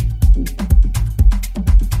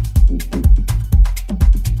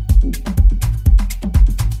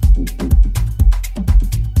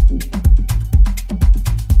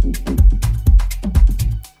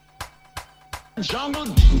 Jungle.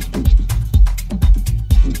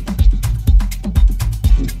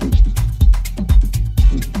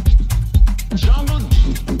 Jungle.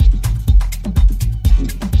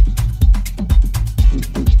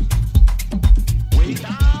 Way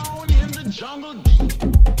down.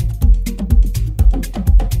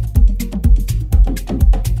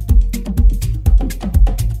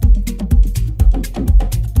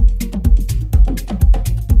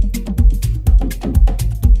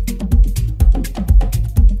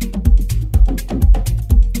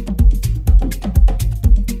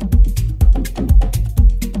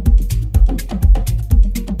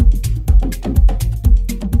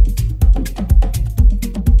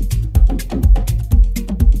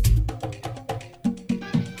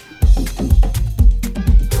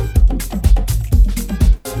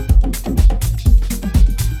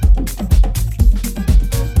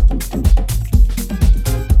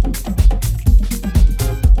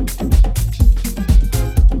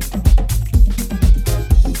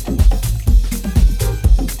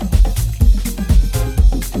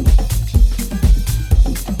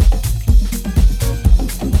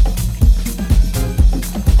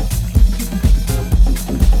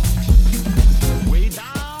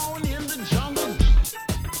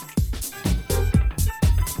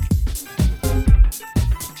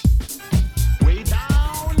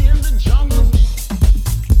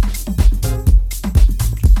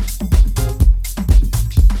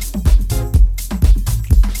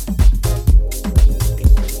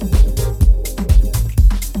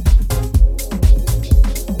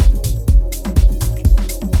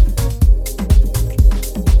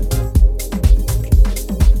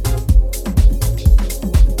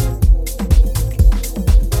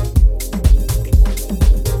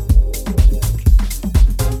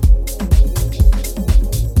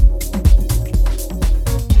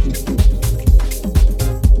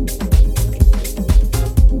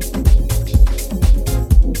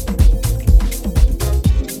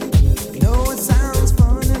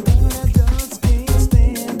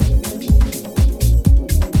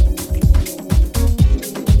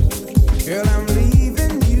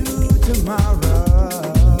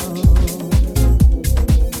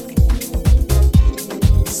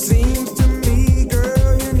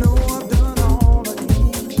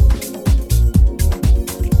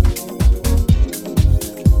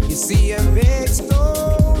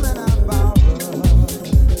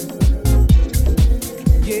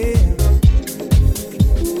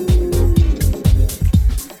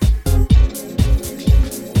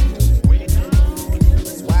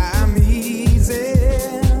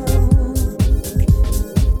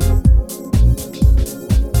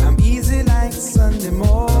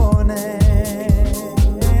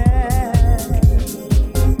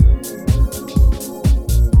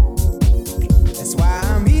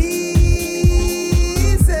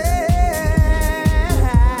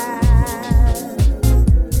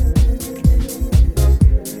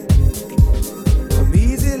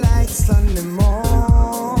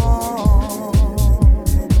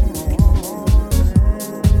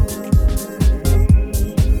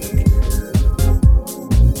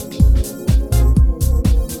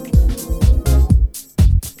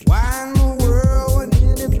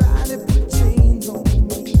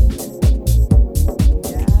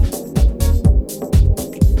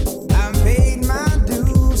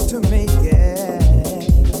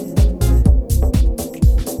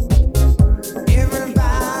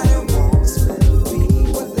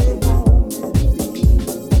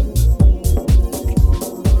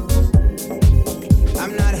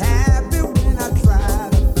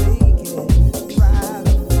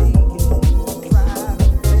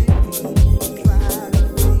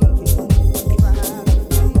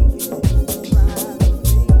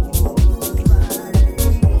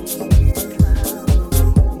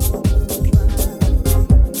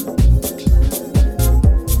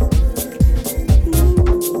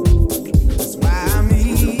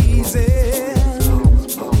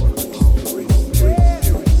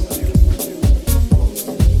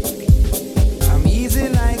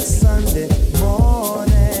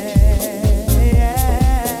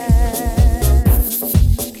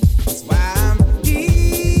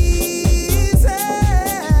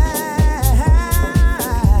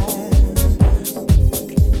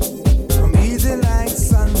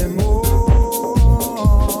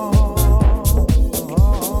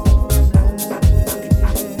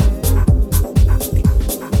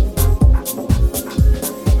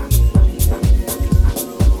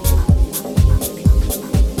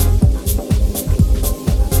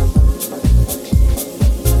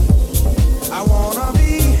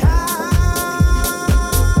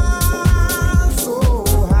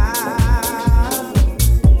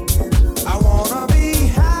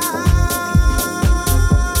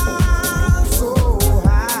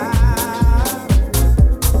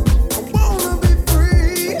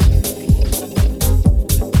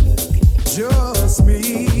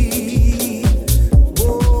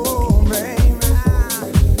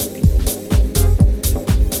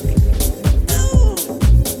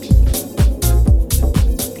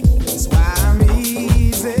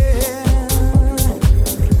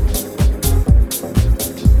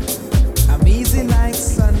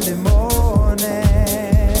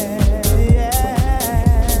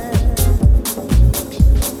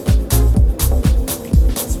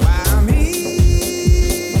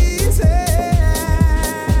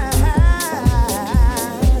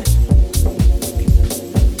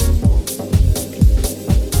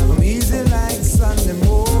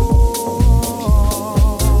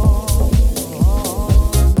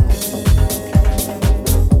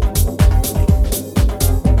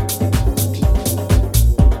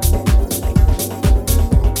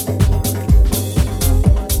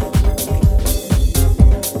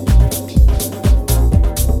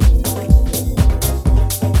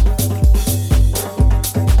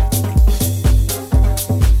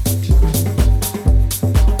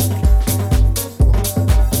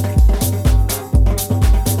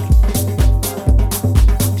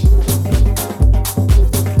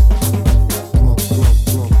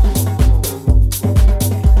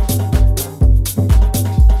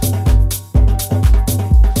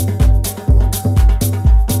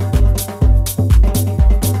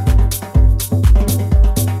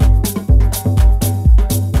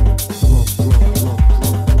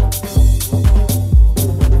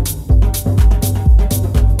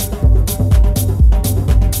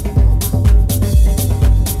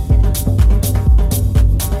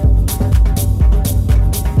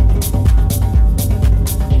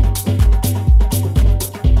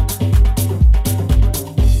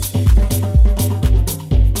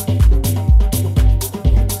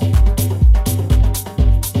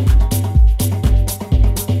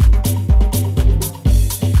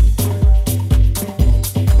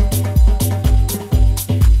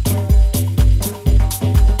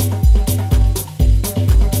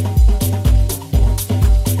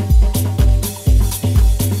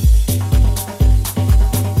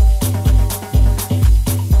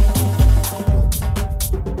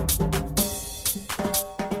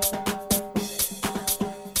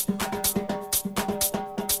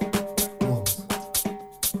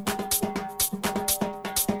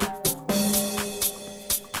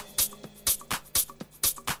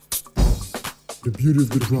 beauty of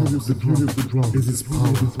the drums, the beauty of the drum is its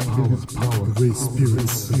power, the great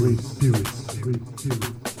spirits, the great spirits, the great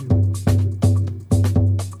spirits.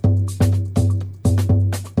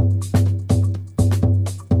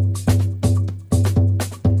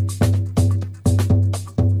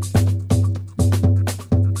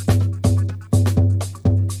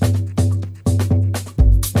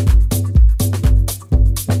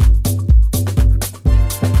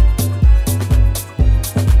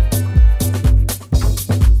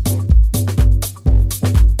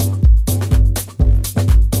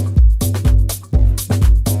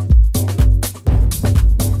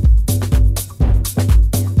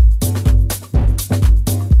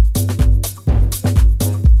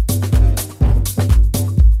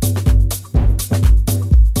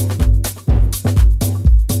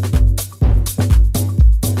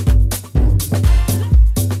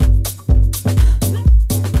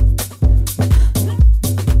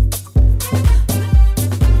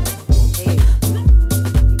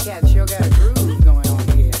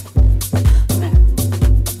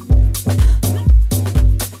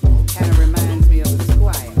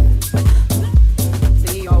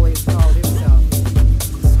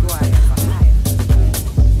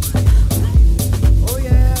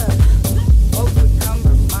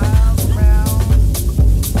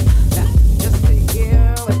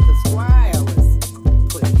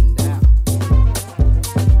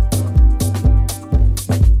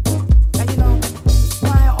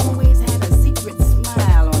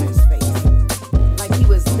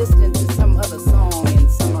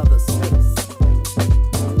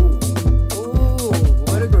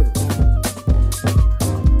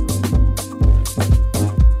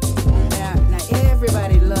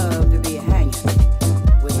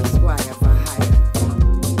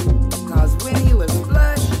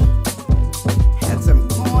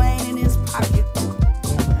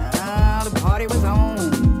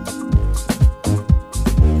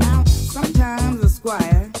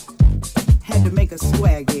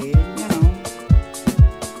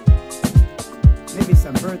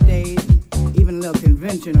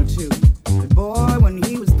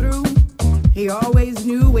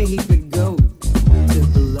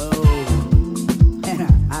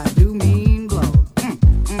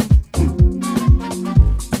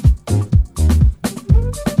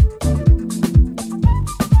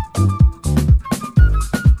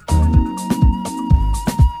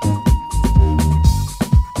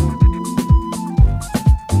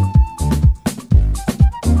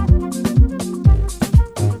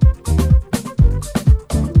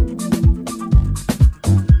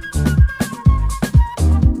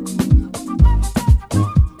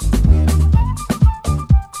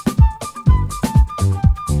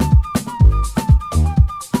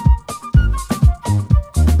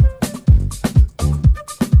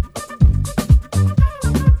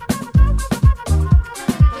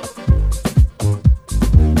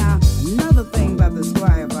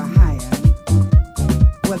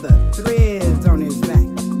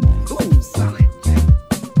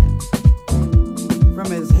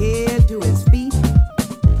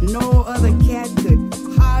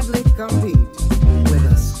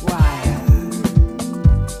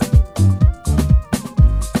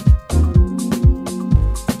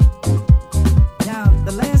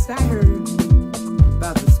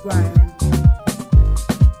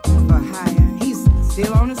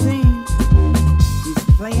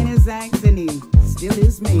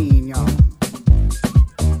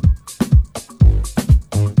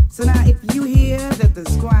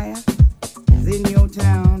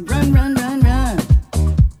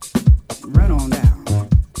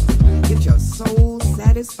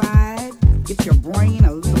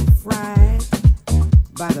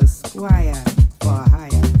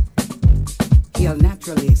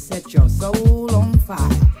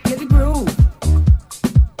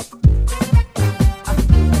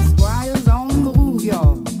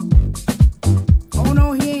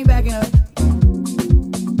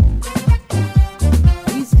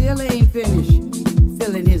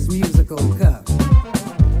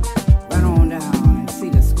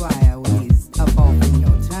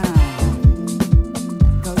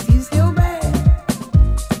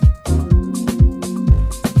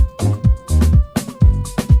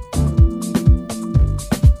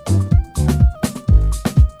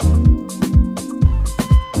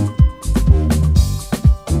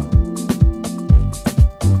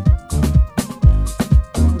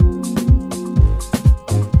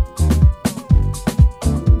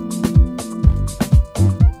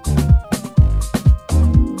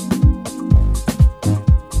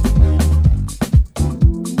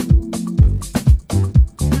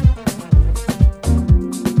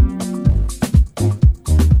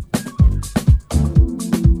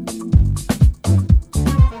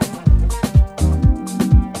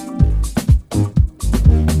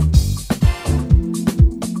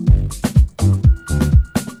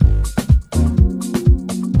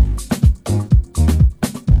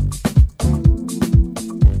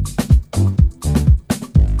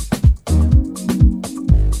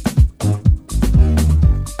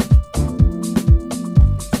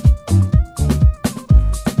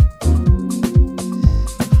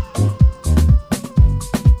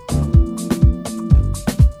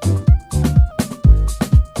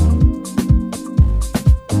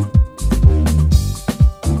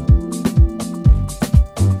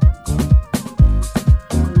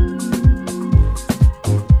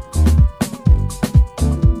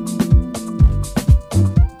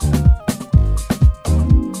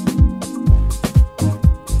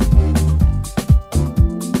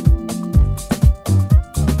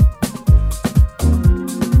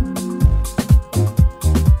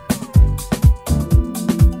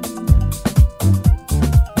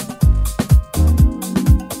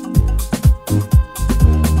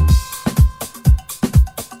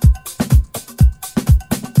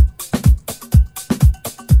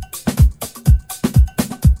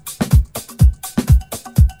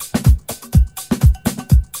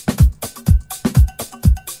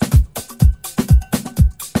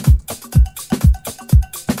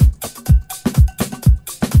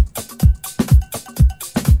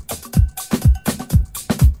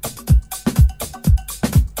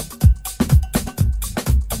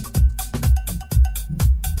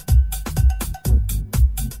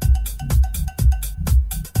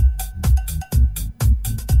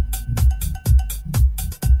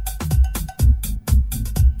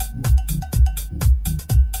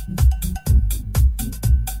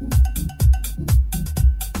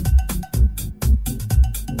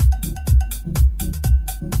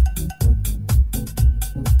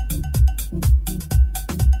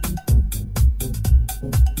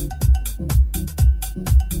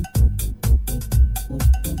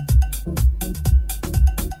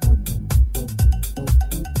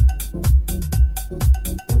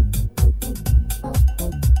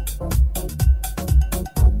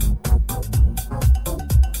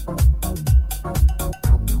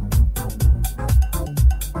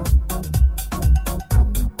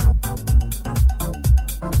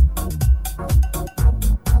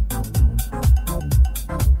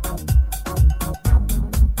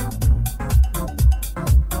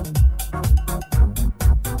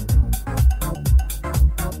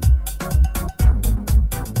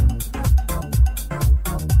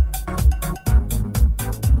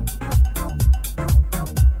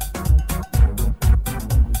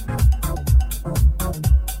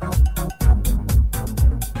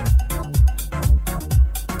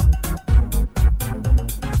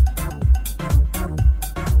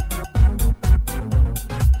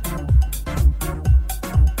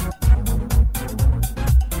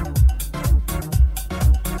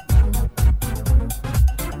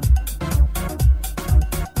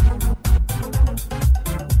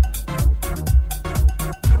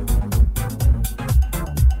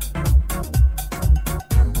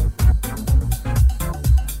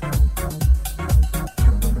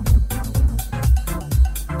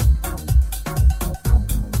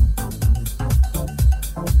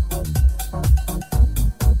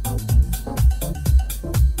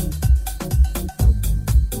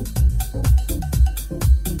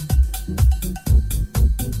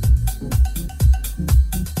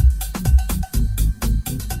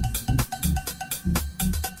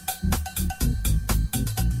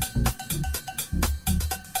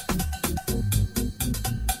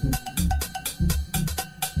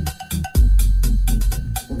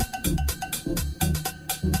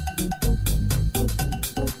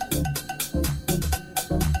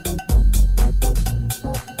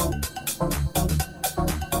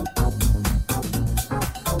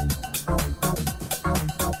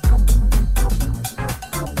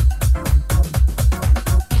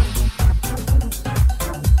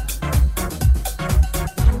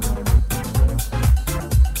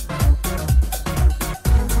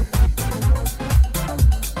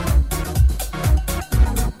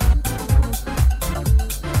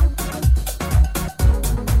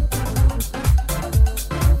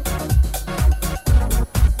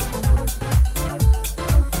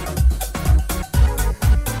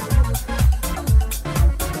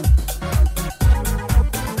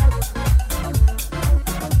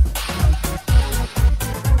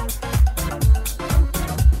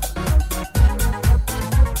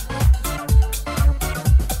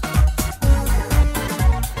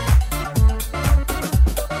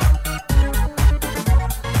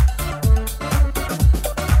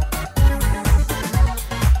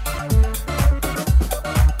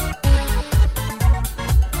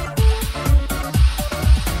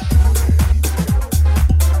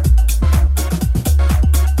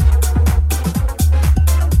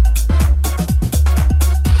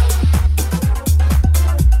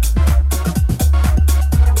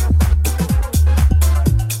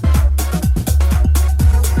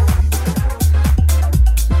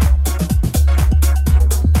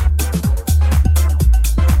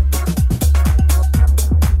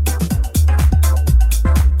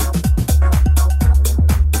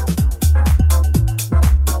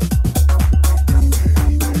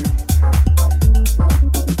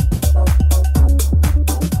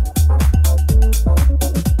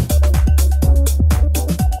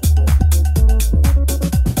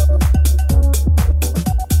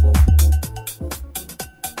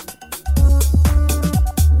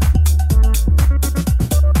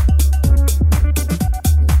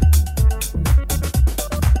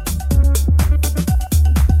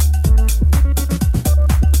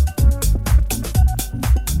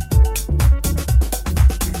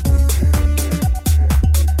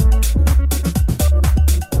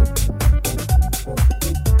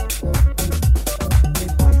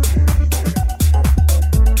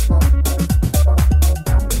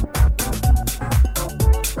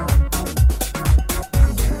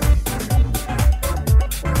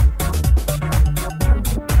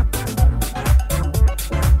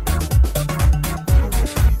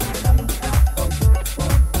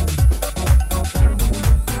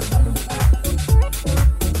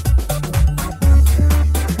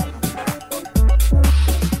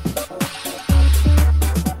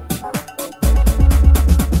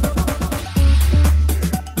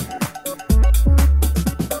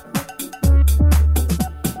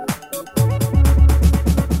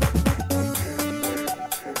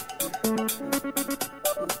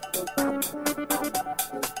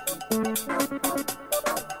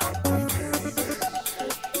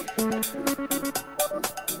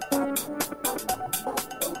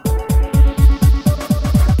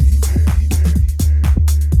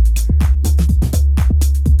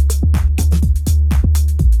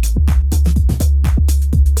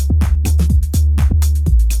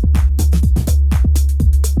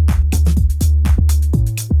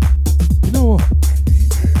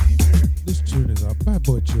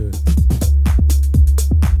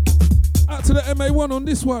 On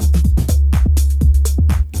this one,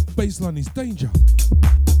 bassline is danger,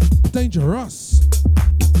 dangerous.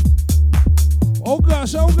 Oh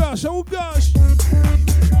gosh, oh gosh, oh gosh.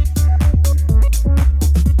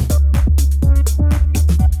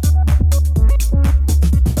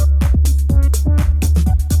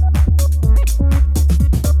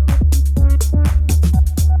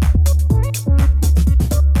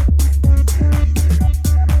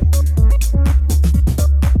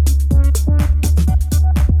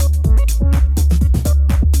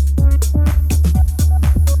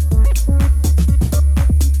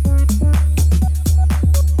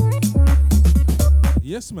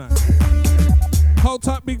 Yes, man. Hold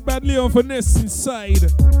tight, Big Bad Leon for Ness inside.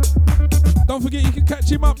 Don't forget you can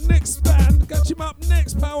catch him up next, man. Catch him up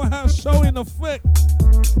next. Powerhouse show in effect.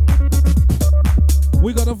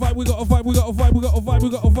 We got a vibe, we got a vibe, we got a vibe, we got a vibe, we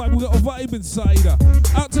got a vibe, we got a vibe inside.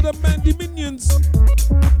 Out to the Mandy Minions.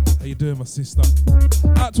 How you doing, my sister?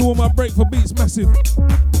 Out to all my Break for Beats massive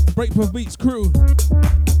Break for Beats crew.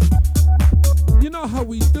 You know how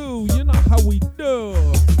we do, you know how we do.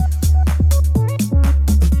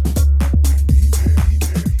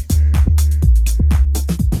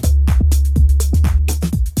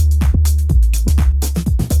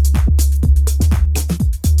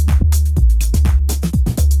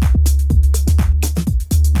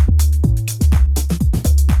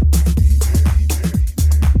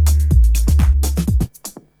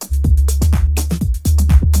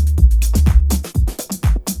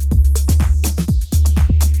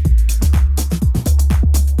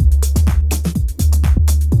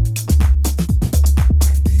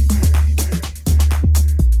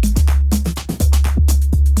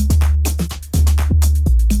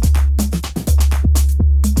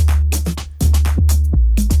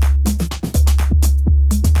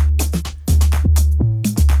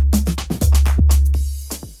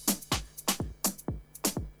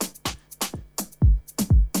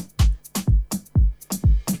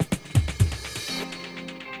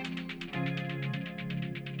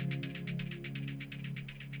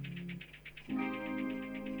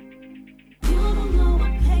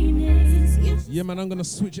 Yeah, man, I'm going to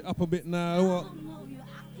switch it up a bit now. What?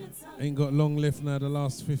 Ain't got long left now, the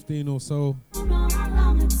last 15 or so. So I'm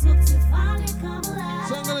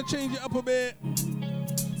going to change it up a bit.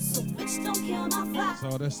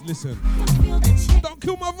 So let's listen. Don't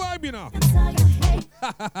kill my vibe, you know.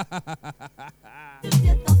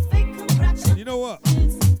 You know what?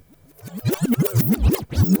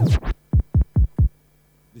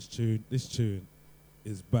 This tune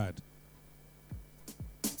is bad.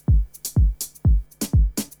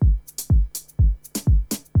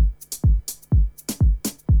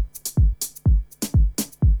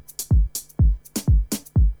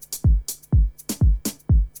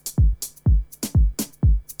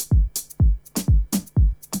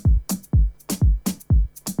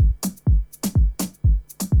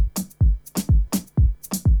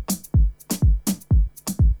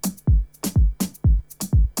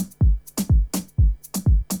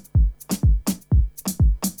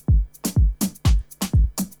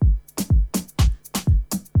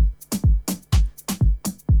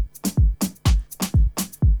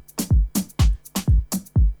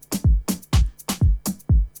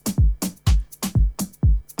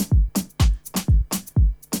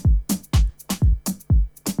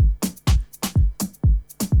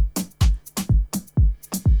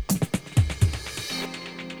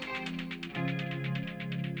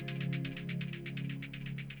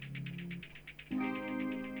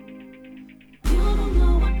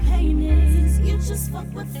 just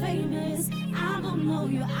fuck with famous. I don't know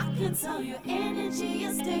you, I can tell your energy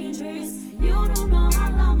is dangerous. You don't know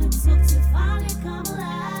how long it took to finally come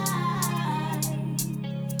alive.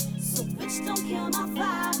 So bitch, don't kill my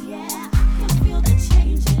vibe, yeah. I can feel the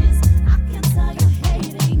changes. I can tell you're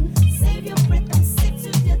hating. Save your breath, I'm sick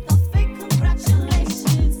to get the fake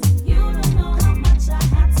congratulations. You don't know how much I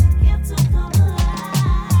had to give to come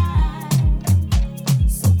alive.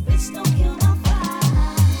 So bitch, don't kill my vibe.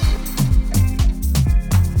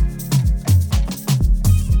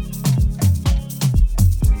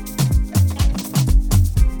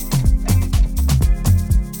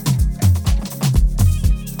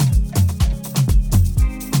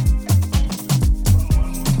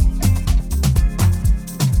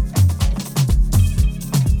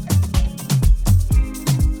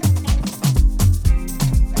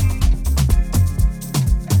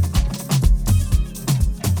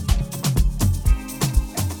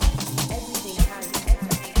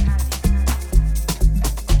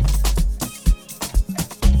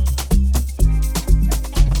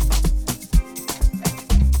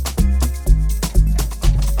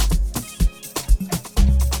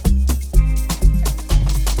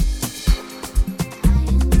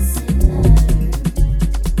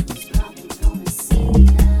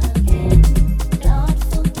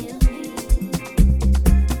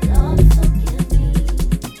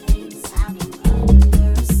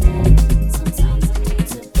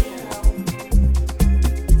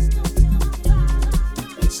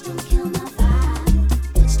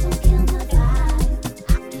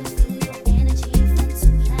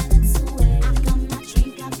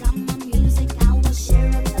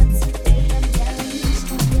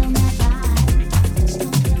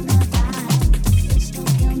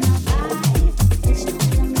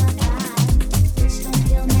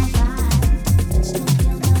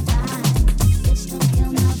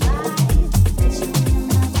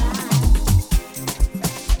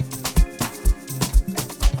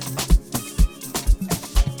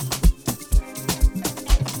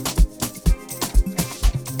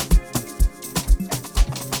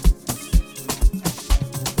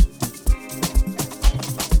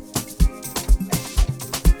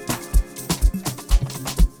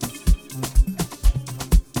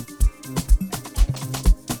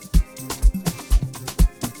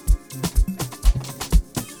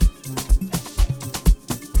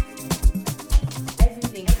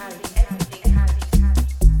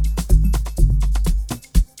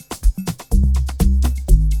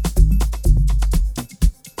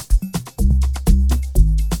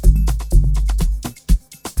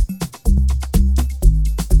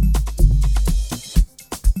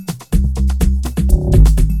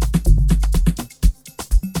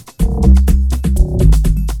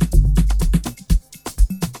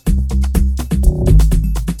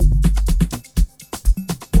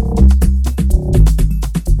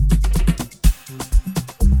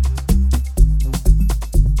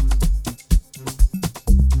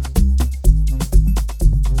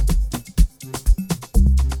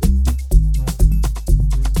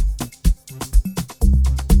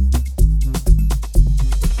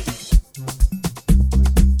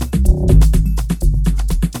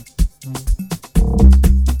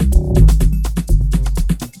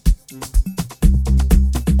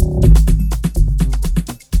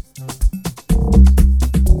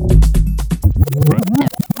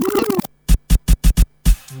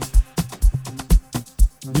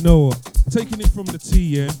 You know what? Taking it from the T,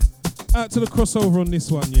 yeah. Out to the crossover on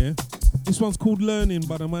this one, yeah. This one's called Learning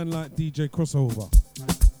by the man like DJ Crossover.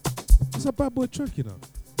 It's a bad boy track, you know.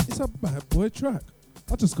 It's a bad boy track.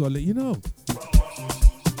 I just gotta let you know.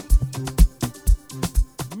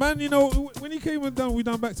 Man, you know, when he came and done, we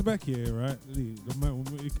done back to back here, right? The man,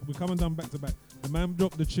 we come and done back to back. The man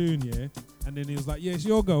dropped the tune, yeah, and then he was like, "Yeah, it's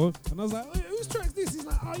your go." And I was like, "Oh, whose track's this?" He's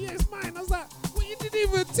like, "Oh, yeah, it's mine." I was like, "Well, you didn't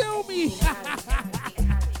even tell me."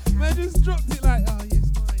 Man just dropped it like, "Oh, yeah,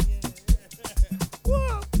 it's mine." Yeah.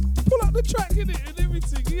 What? Pull out the track in it and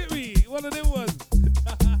everything. You get me? One of them ones.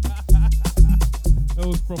 That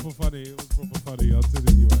was proper funny. It was proper funny. I'll tell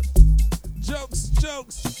you, man. Jokes.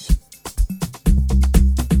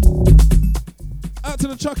 Out to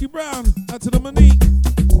the Chucky Brown, out to the Monique,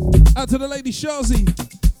 out to the Lady Shazi,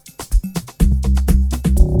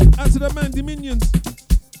 out to the Mandy Minions.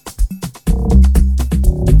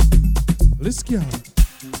 Let's go.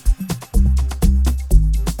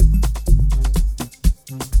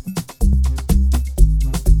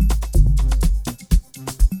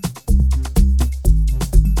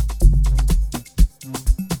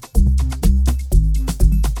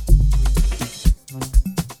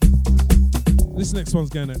 This next one's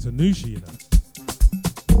going out to Nushi, you know.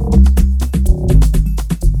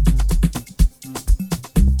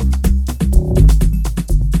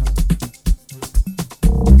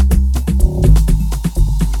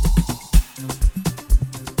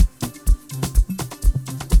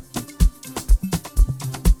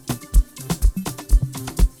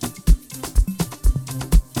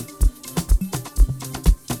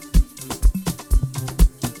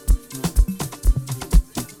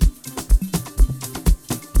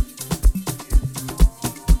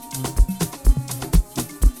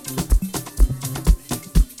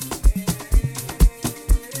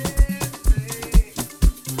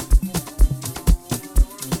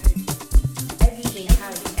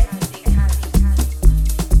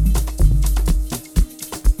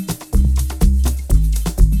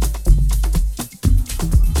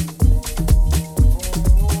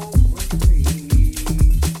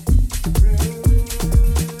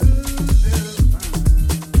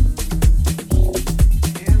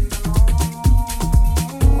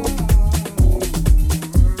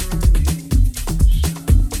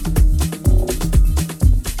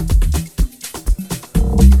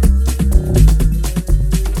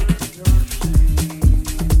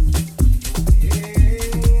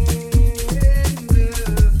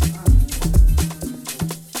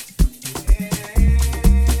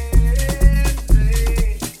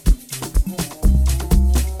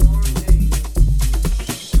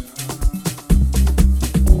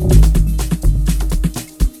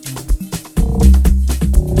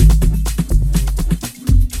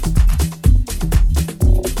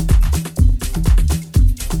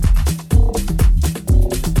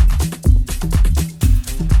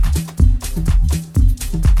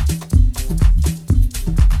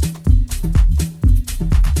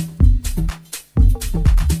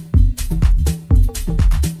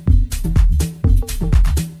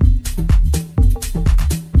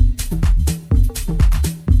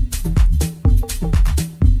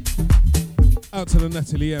 Out to the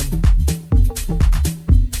Natalie M.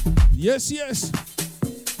 Yes.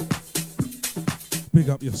 Big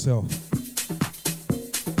up yourself.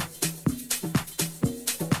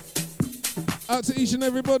 Out to each and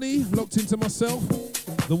everybody locked into myself.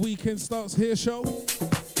 The weekend starts here show.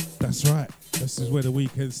 That's right. This is where the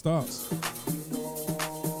weekend starts.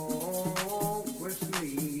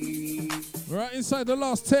 Right inside the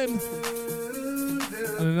last 10.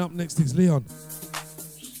 And then up next is Leon.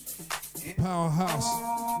 Powerhouse.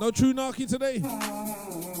 No true Narky today.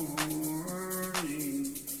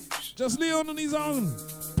 Just Leon on his own.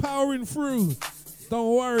 Powering through.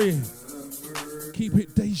 Don't worry. Keep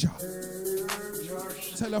it Deja.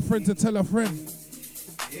 Tell a friend to tell a friend.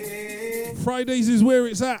 Fridays is where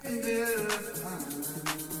it's at.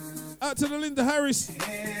 Out to the Linda Harris.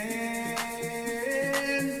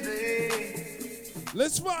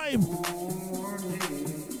 Let's vibe.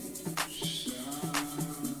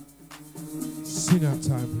 Sing out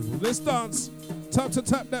time, people. Let's dance. Time to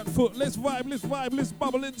tap that foot. Let's vibe, let's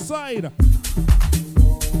bubble inside.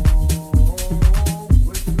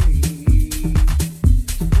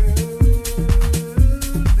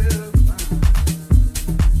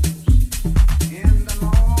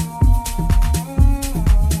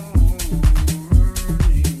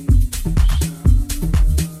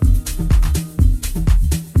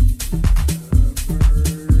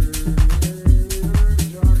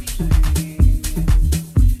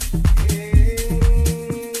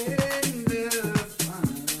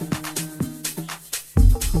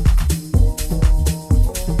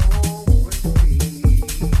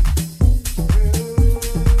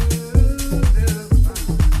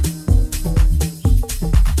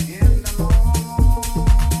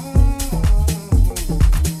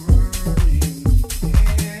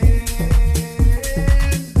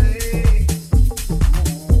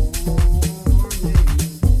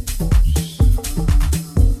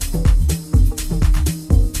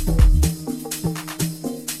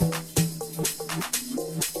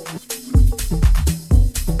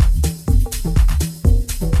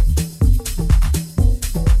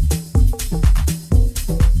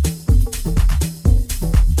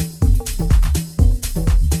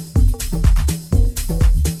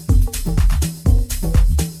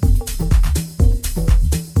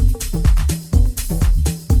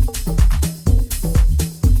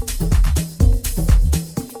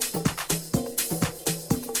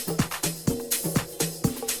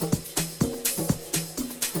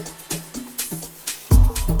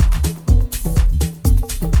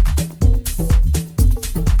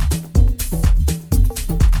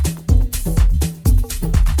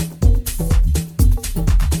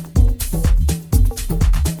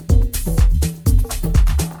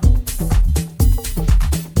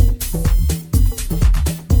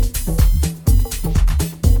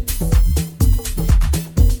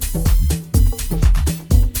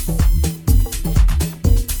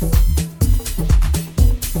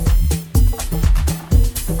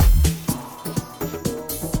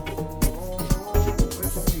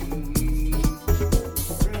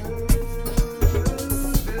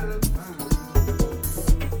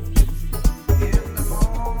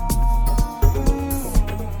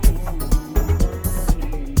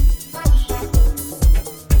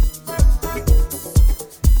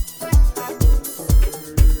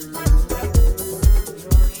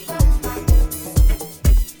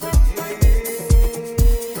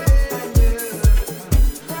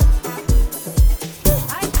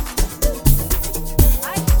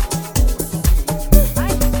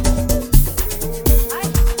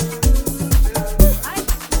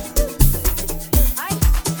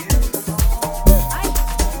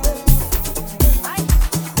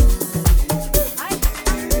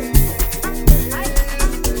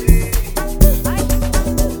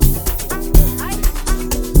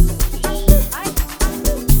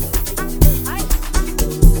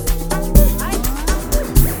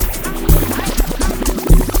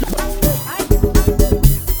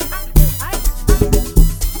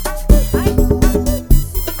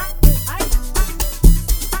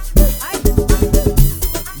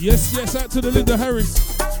 Yes, yes, out to the Linda Harris.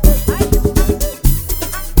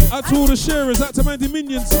 Out to all the sharers, out to Mandy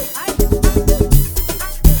Minions.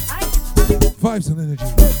 Vibes and energy.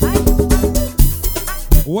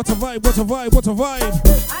 What a vibe, what a vibe, what a vibe.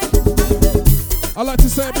 I'd like to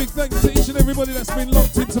say a big thank you to each and everybody that's been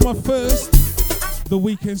locked into my first The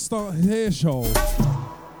Weekend Start Here show.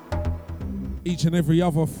 Each and every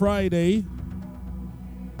other Friday.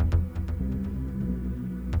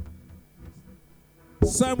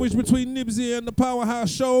 Sandwich between Nibsy and the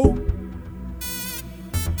Powerhouse show.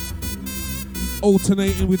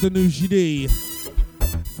 Alternating with the new GD.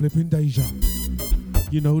 Flipping Deja.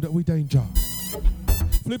 You know that we danger.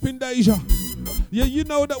 Flipping Deja. Yeah, you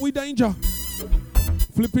know that we danger.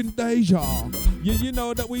 Flipping Deja. Yeah, you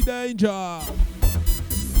know that we danger.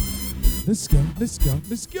 Let's go, let's go,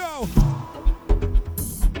 let's go.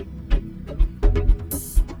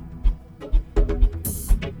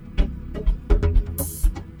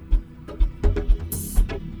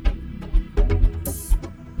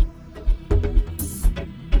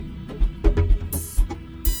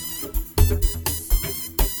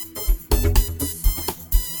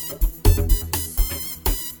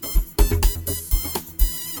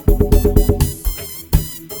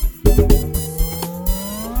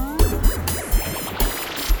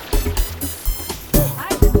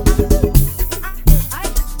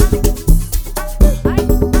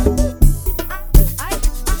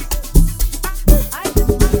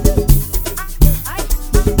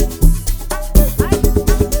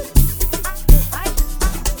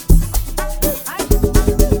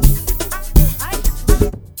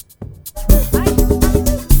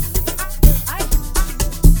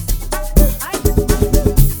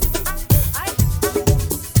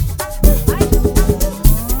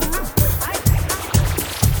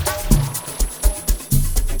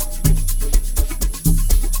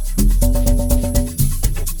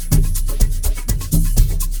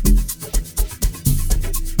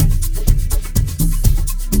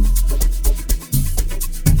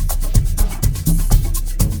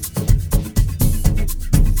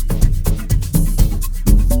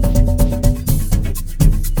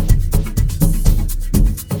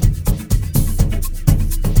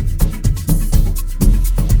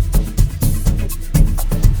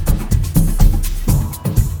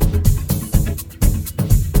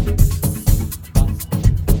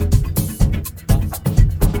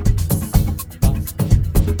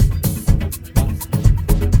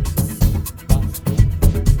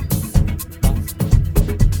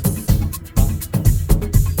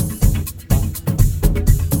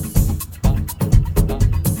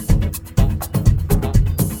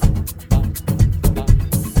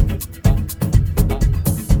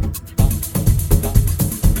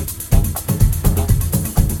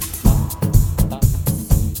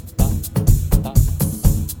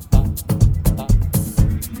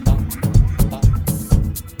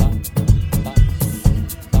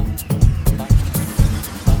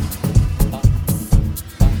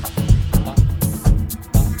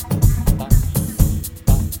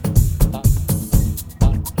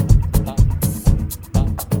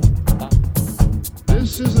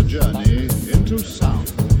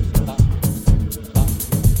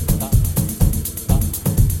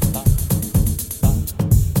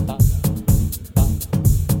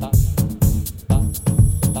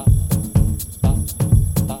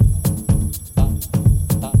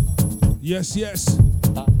 Yes, yes.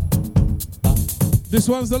 This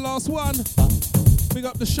one's the last one. Big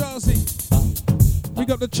up the Shazi. Big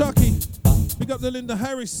up the Chucky. Big up the Linda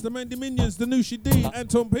Harris, the Mandy Minions, the Nushi D,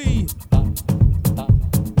 Anton P.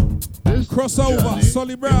 Crossover,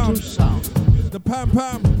 Solly Brown, the Pam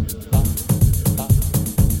Pam.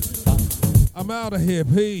 I'm out of here,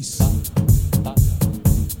 peace.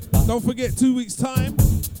 Don't forget 2 weeks time.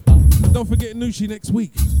 Don't forget Nushi next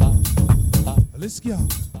week. Let's go.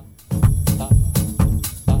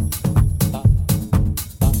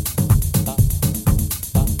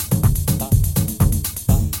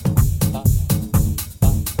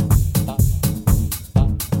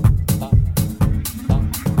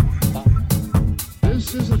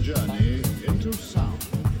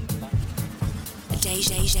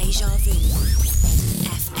 Deja Vu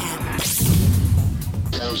FM.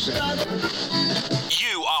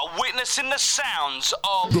 You are witnessing the sounds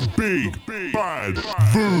of The Big Bad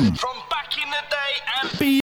Voodoo. from back in the day and